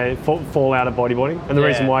fall out of bodyboarding. And the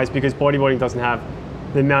reason why is because bodyboarding doesn't have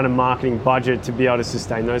the amount of marketing budget to be able to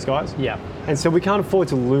sustain those guys. Yeah. And so we can't afford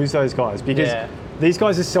to lose those guys because these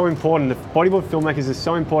guys are so important. The bodyboard filmmakers are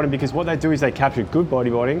so important because what they do is they capture good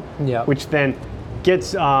bodyboarding, which then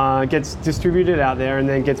gets distributed out there and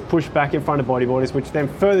then gets pushed back in front of bodyboarders, which then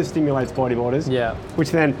further stimulates bodyboarders,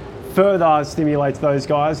 which then further stimulates those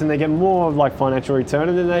guys, and they get more like financial return,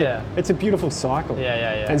 and then it's a beautiful cycle.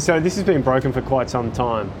 Yeah. And so this has been broken for quite some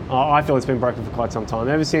time. I feel it's been broken for quite some time.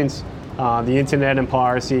 Ever since the internet and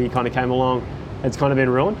piracy kind of came along, it's kind of been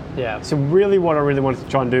ruined. Yeah. So really what I really wanted to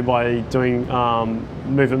try and do by doing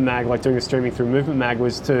Movement Mag, like doing the streaming through Movement Mag,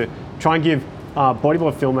 was to try and give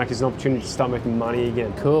bodyboard filmmakers an opportunity to start making money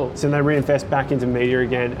again. Cool. So they reinvest back into media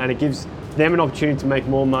again, and it gives them an opportunity to make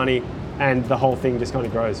more money, and the whole thing just kind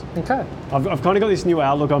of grows. Okay. I've kind of got this new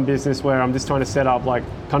outlook on business where I'm just trying to set up like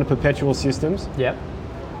kind of perpetual systems. Yep.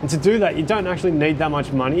 And to do that, you don't actually need that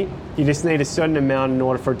much money. You just need a certain amount in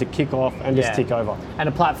order for it to kick off and just tick over. And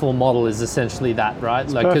a platform model is essentially that, right?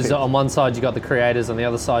 Like, because on one side you got the creators, on the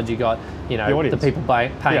other side you got, the people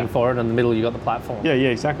paying for it, and in the middle you got the platform. Yeah,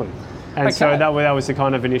 exactly. And so that was the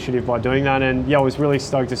kind of initiative by doing that. And I was really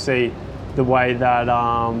stoked to see the way that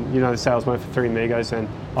the sales went for 3 Amigos, and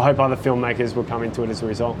I hope other filmmakers will come into it as a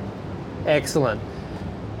result. Excellent.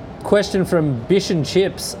 Question from Bish and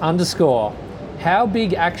Chips _. How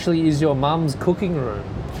big actually is your mum's cooking room?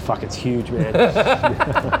 Fuck, it's huge, man.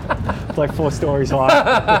 It's like 4 stories high.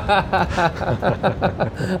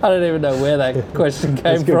 I don't even know where that question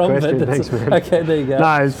came from. Question. Thanks, man. Okay, there you go.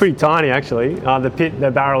 No, it's pretty tiny, actually.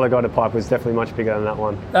 The barrel I got a pipe was definitely much bigger than that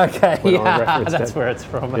one. Okay, that's where it's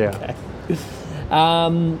from. Okay.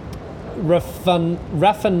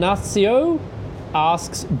 Raffinaccio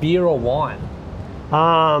asks, beer or wine?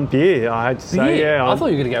 Beer, I had to say, beer? I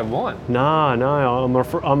thought you were going to go wine. No, I'm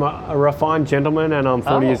a refined gentleman, and I'm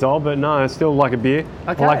 40 years old, but no, I still like a beer.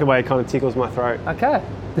 Okay. I like the way it kind of tickles my throat. Okay.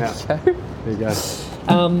 Yeah. There you go.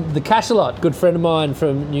 The Cashalot, good friend of mine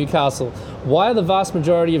from Newcastle. Why are the vast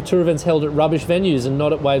majority of tour events held at rubbish venues and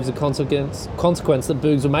not at waves of consequence that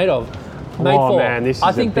Boogs were made for? Man, this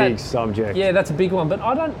is a big subject. Yeah, that's a big one, but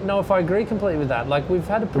I don't know if I agree completely with that. Like, we've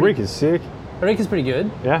had a Rick is sick. Rick is pretty good.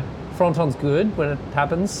 Yeah. Fronton's good when it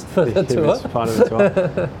happens for the tour. It's part of the tour.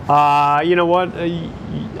 You know what?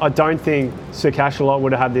 I don't think Sir Cashalot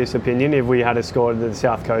would have had this opinion if we had scored the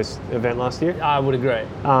South Coast event last year. I would agree.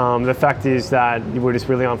 The fact is that we're just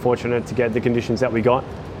really unfortunate to get the conditions that we got.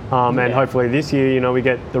 And hopefully this year, we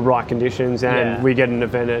get the right conditions and we get an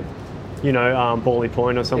event at, Bawley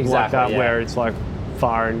Point or something like that, where it's like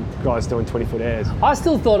far and guys doing 20-foot airs. I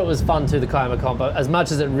still thought it was fun to the Kiama Comp, as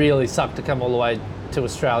much as it really sucked to come all the way to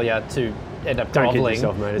Australia to end up groveling. Don't kid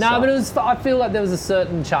yourself, mate. No, but I feel like there was a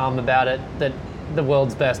certain charm about it that the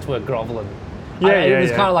world's best were groveling. It was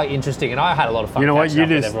kind of like interesting, and I had a lot of fun. You know what? You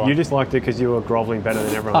just liked it because you were groveling better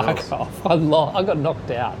than everyone else. I got knocked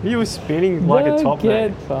out. You were spinning like a top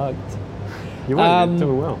man. Get fucked. You weren't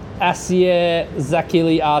doing well. Asier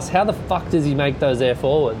Zakili asks, how the fuck does he make those air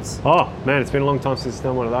forwards? Oh, man, it's been a long time since I've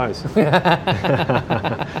done one of those.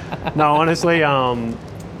 No, honestly,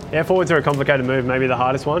 air forwards are a complicated move, maybe the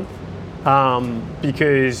hardest one.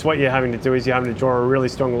 Because what you're having to do is you're having to draw a really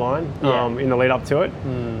strong line in the lead up to it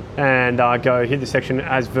and go hit the section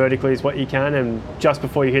as vertically as what you can, and just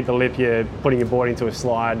before you hit the lip you're putting your board into a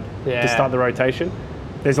slide to start the rotation.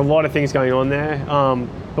 There's a lot of things going on there,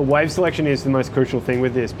 but wave selection is the most crucial thing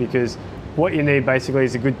with this, because what you need basically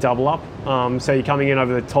is a good double up. So you're coming in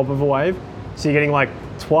over the top of a wave, so you're getting like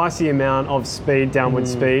twice the amount of speed, downward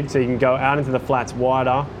speed, so you can go out into the flats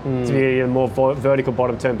wider to get a more vertical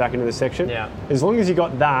bottom turn back into the section. Yeah. As long as you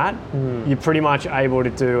got that, you're pretty much able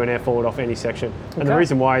to do an air forward off any section. And the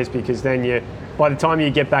reason why is because then by the time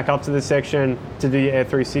you get back up to the section to do your air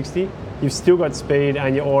 360, you've still got speed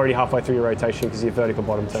and you're already halfway through your rotation because you're vertical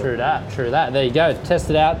bottom turn. True that. There you go.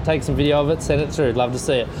 Test it out, take some video of it, send it through. Love to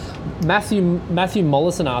see it. Matthew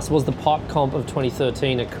Mollison asked, was the pipe comp of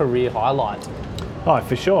 2013 a career highlight? Oh,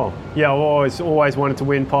 for sure. Yeah, I always wanted to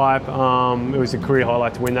win pipe. It was a career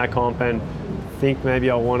highlight to win that comp, and I think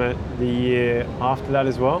maybe I won it the year after that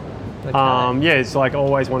as well. Okay. It's like I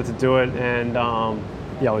always wanted to do it, and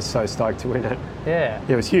I was so stoked to win it. Yeah.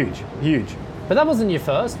 It was huge. But that wasn't your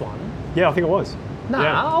first one. Yeah, I think it was.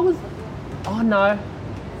 I was. Oh no.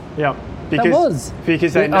 Yeah. Because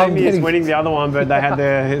they named me as winning the other one, but they had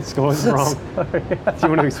their scores wrong. Sorry. Do you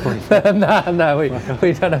want to explain? No,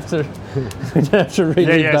 we don't have to. We don't have to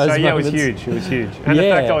relive those moments. It was huge. It was huge, and the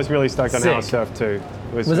fact I was really stoked on our surf too.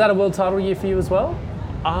 Was that a world title year for you as well?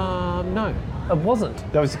 No, it wasn't.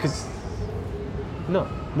 That was because no,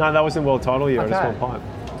 that wasn't world title year. Okay. I just won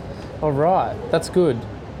pipe. All right, that's good.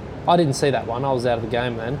 I didn't see that one. I was out of the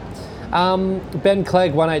game then. Ben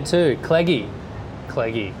Clegg 182, Cleggy.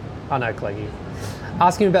 I know Cleggy.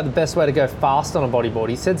 Asking about the best way to go fast on a bodyboard.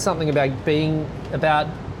 He said something about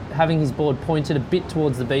having his board pointed a bit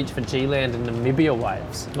towards the beach for G-Land and Namibia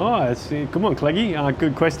waves. Oh, come on, Cleggy.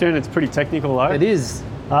 Good question. It's pretty technical though. It is.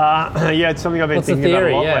 Yeah, it's something I've been What's the thinking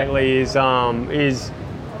theory? about a lot Yeah. lately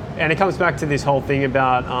and it comes back to this whole thing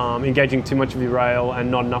about engaging too much of your rail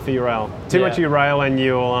and not enough of your rail. Too much of your rail and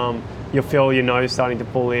you'll feel your nose starting to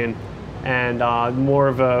pull in, and more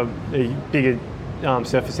of a bigger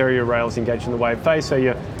surface area of rails engaged in the wave face, so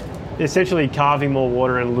you're essentially carving more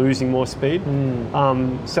water and losing more speed.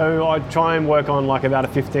 So I try and work on like about a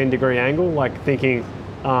 15-degree angle, like thinking,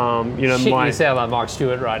 You sound like Mike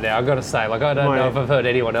Stewart right now. I've got to say, like, I don't know if I've heard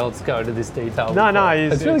anyone else go into this detail. No,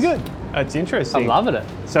 it's really good. It's interesting. I'm loving it.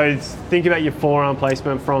 So think about your forearm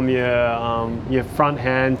placement from your front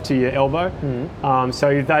hand to your elbow. So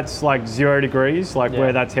if that's like 0 degrees, like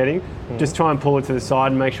where that's heading, just try and pull it to the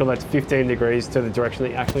side and make sure that's 15 degrees to the direction that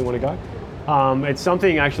you actually want to go. It's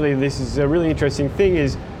something, actually, this is a really interesting thing,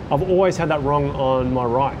 is I've always had that wrong on my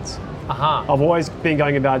rights. I've always been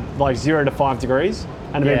going about like 0 to 5 degrees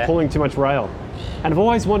and I've been pulling too much rail. And I've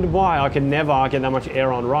always wondered why I can never get that much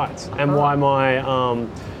air on rights, and why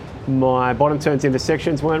my bottom turns into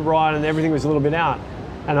sections weren't right and everything was a little bit out.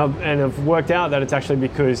 And I've worked out that it's actually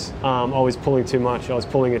because I was pulling too much. I was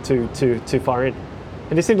pulling it too far in.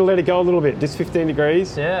 And just need to let it go a little bit, just 15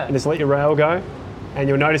 degrees, and just let your rail go. And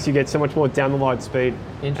you'll notice you get so much more down the line speed,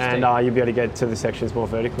 and you'll be able to get to the sections more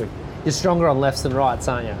vertically. You're stronger on lefts than rights,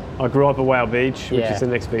 aren't you? I grew up at Whale Beach, which is the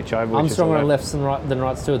next beach over. I'm stronger on lefts than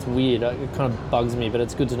rights too. It's weird. It kind of bugs me, but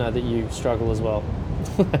it's good to know that you struggle as well.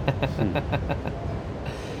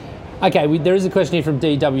 Okay, there is a question here from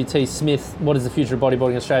DWT Smith. What is the future of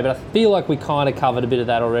bodyboarding in Australia? But I feel like we kind of covered a bit of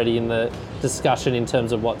that already in the discussion in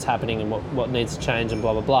terms of what's happening and what needs to change and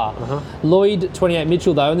blah, blah, blah. Lloyd 28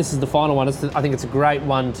 Mitchell, though, and this is the final one. I think it's a great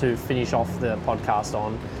one to finish off the podcast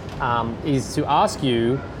on, is to ask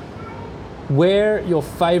you where your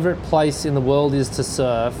favourite place in the world is to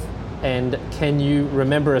surf, and can you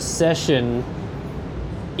remember a session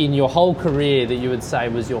in your whole career that you would say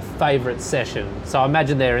was your favourite session? So I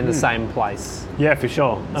imagine they're in the same place. Yeah, for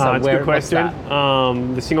sure. So it's a good question.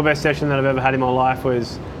 The single best session that I've ever had in my life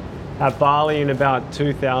was at Bali in about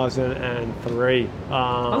 2003.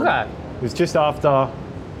 Okay. It was just after,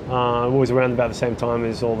 it was around about the same time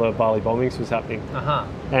as all the Bali bombings was happening.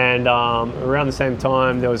 And around the same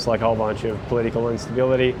time, there was like a whole bunch of political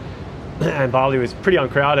instability. And Bali was pretty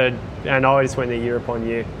uncrowded, and I just went there year upon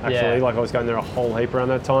year, actually. Like I was going there a whole heap around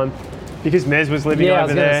that time. Because Mez was living over there. I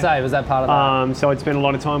was going to say, was that part of that? So I'd spent a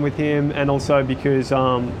lot of time with him, and also because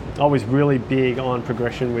I was really big on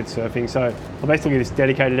progression with surfing. So I basically just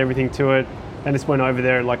dedicated everything to it, and just went over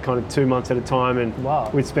there like kind of 2 months at a time, and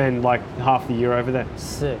we'd spend like half the year over there.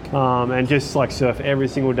 Sick. And just like surf every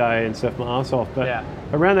single day and surf my ass off. But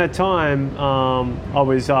around that time, I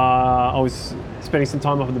was spending some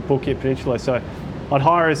time up at the Bukit Peninsula. So I'd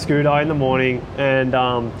hire a scooter in the morning and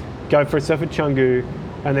go for a surf at Canggu.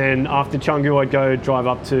 And then after Canggu, I'd go drive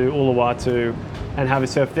up to Uluwatu and have a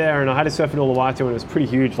surf there. And I had a surf at Uluwatu, and it was pretty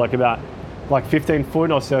huge, like about 15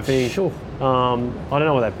 foot. I was surfing. Sure. I don't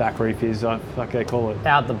know what that back reef is. Like they call it.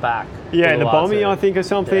 Out the back. Yeah, the Bommy, I think, or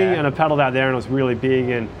something. Yeah. And I paddled out there, and it was really big,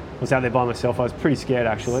 and I was out there by myself. I was pretty scared,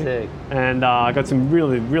 actually. Sick. And I got some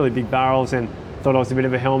really, really big barrels, and thought I was a bit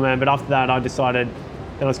of a hellman. But after that, I decided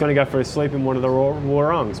that I was going to go for a sleep in one of the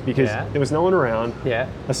warungs because there was no one around.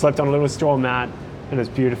 I slept on a little straw mat, and it was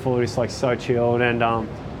beautiful. It was like so chilled, and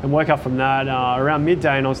woke up from that around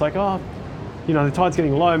midday, and I was like, the tide's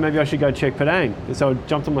getting low. Maybe I should go check Padang. And so I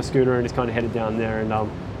jumped on my scooter and just kind of headed down there and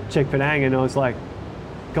checked Padang, and I was like,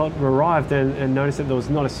 arrived and noticed that there was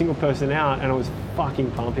not a single person out, and I was fucking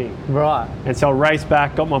pumping. Right. And so I raced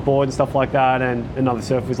back, got my board and stuff like that, and another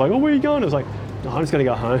surfer was like, where are you going? I was like, no, I'm just going to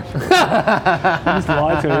go home. I just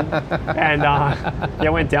lied to him. And I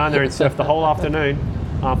went down there and surfed the whole afternoon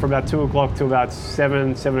from about 2 o'clock to about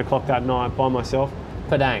 7 o'clock that night by myself.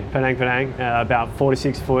 Padang, about 4 to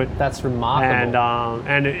 6 foot. That's remarkable.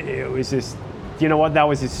 And it was just, you know what, that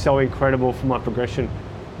was just so incredible for my progression.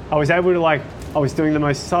 I was able to I was doing the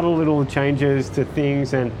most subtle little changes to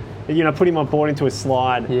things, and putting my board into a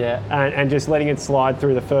slide, and just letting it slide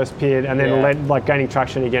through the first pit, and then gaining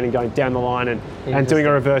traction again and going down the line and doing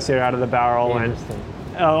a reverse air out of the barrel. And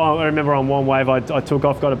I remember on one wave I took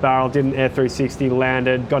off, got a barrel, did an air 360,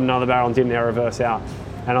 landed, got another barrel and did an air reverse out,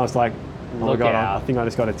 and I was like, oh my God, I think I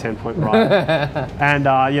just got a 10-point ride. And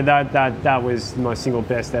that was my single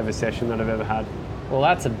best ever session that I've ever had. Well,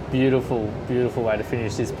 that's a beautiful, beautiful way to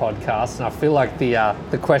finish this podcast, and I feel like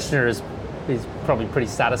the questioner is probably pretty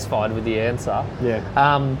satisfied with the answer. Yeah.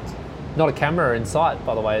 Not a camera in sight,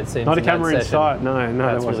 by the way, it seems. Not a camera in sight, no.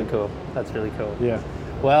 That's really cool. That's really cool. Yeah.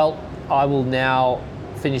 Well, I will now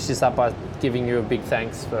finish this up by giving you a big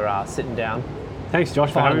thanks for sitting down. Thanks,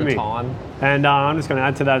 Josh, for having me. Time. And I'm just going to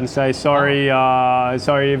add to that and say sorry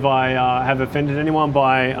if I have offended anyone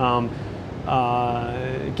by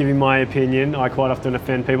giving my opinion. I quite often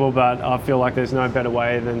offend people, but I feel like there's no better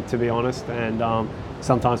way than to be honest. And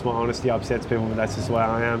sometimes my honesty upsets people, but that's just the way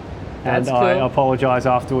I am. And That's I cool. apologise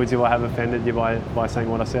afterwards if I have offended you by saying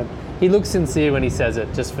what I said. He looks sincere when he says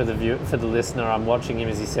it. Just for the listener, I'm watching him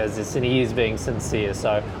as he says this, and he is being sincere.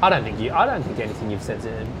 So I don't think anything you've said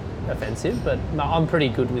is offensive, but I'm pretty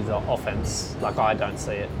good with the offence. Like, I don't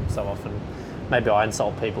see it so often. Maybe I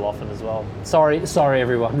insult people often as well. Sorry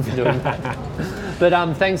everyone for doing that. But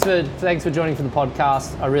thanks for joining for the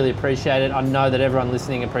podcast. I really appreciate it. I know that everyone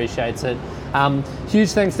listening appreciates it.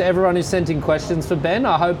 Huge thanks to everyone who sent in questions for Ben.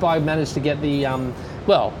 I hope I managed to get the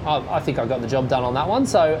I think I got the job done on that one.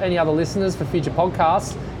 So any other listeners for future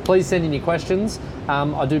podcasts, please send in your questions.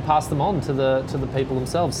 I do pass them on to the people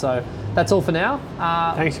themselves. So that's all for now.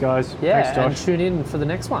 Thanks, guys. Yeah, Thanks, Josh. and tune in for the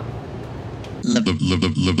next one. La boogie.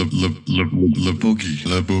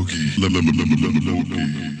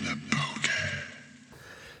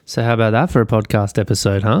 So how about that for a podcast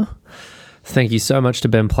episode, huh? Thank you so much to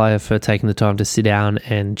Ben Player for taking the time to sit down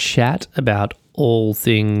and chat about all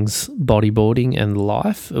things bodyboarding and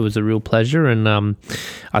life. It was a real pleasure, and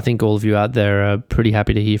I think all of you out there are pretty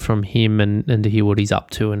happy to hear from him and to hear what he's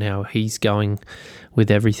up to and how he's going with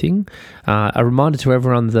everything. A reminder to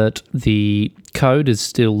everyone that the code is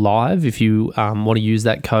still live. If you want to use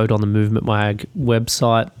that code on the Movement Mag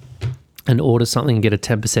website and order something and get a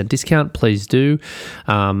 10% discount, please do.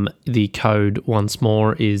 The code, once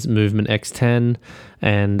more, is MovementX10,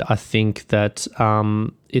 and I think that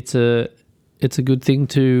it's a good thing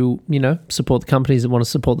to, support the companies that want to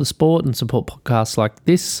support the sport and support podcasts like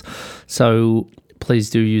this. So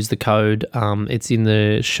please do use the code. It's in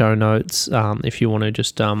the show notes if you want to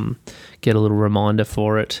just get a little reminder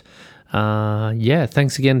for it.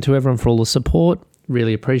 Thanks again to everyone for all the support.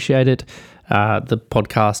 Really appreciate it. The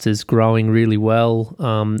podcast is growing really well.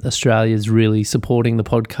 Australia's really supporting the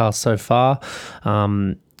podcast so far.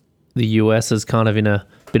 The US is kind of in a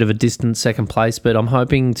bit of a distant second place, but I'm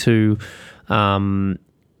hoping to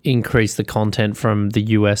increase the content from the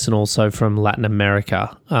US and also from Latin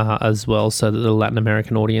America as well, so that the Latin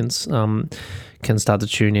American audience can start to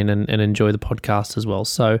tune in and enjoy the podcast as well.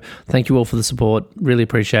 So thank you all for the support. Really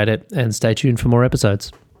appreciate it, and stay tuned for more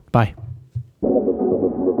episodes. Bye.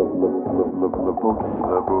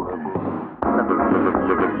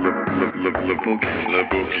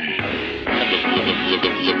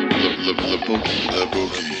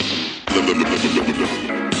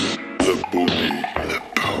 La boogie.